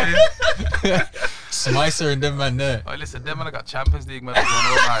 Yeah, I'm saying. Smicer and them man there. Oh, listen, them man have got Champions League medals going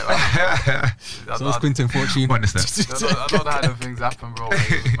all night. So was Quinton Fortune. What is that? I don't know how them things happen, bro.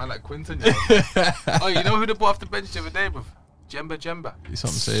 Man like Quinton. Oh, you know who they brought off the bench the other day, bro? Jemba. That's what I'm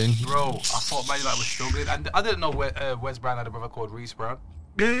saying. Bro, I thought Man United was struggling. And I didn't know Wes Brown had a brother called Reece Brown.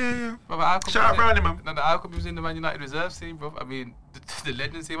 Yeah. Brother, how come Shout out he- Brownie, man. No, how come he was in the Man United reserves team, bro? I mean, the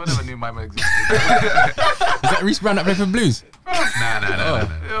Legends team, I never knew my man existed. Is that Reece Brown that played for Blues? Nah.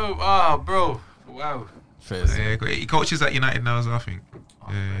 Yo, bro. Wow. Fair. Yeah, he coaches at United now as well, I think.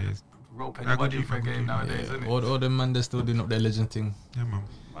 Yeah, Rope Yeah, good anybody for a dude, game good nowadays, Yeah, isn't it? all them man, they're still doing up their legend thing. yeah, man.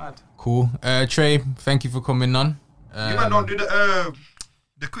 Mad. Cool. Trey, thank you for coming on. You man don't do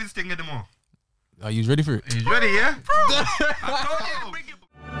the quiz thing anymore. Are you ready for it? He's ready, yeah? I told you, bring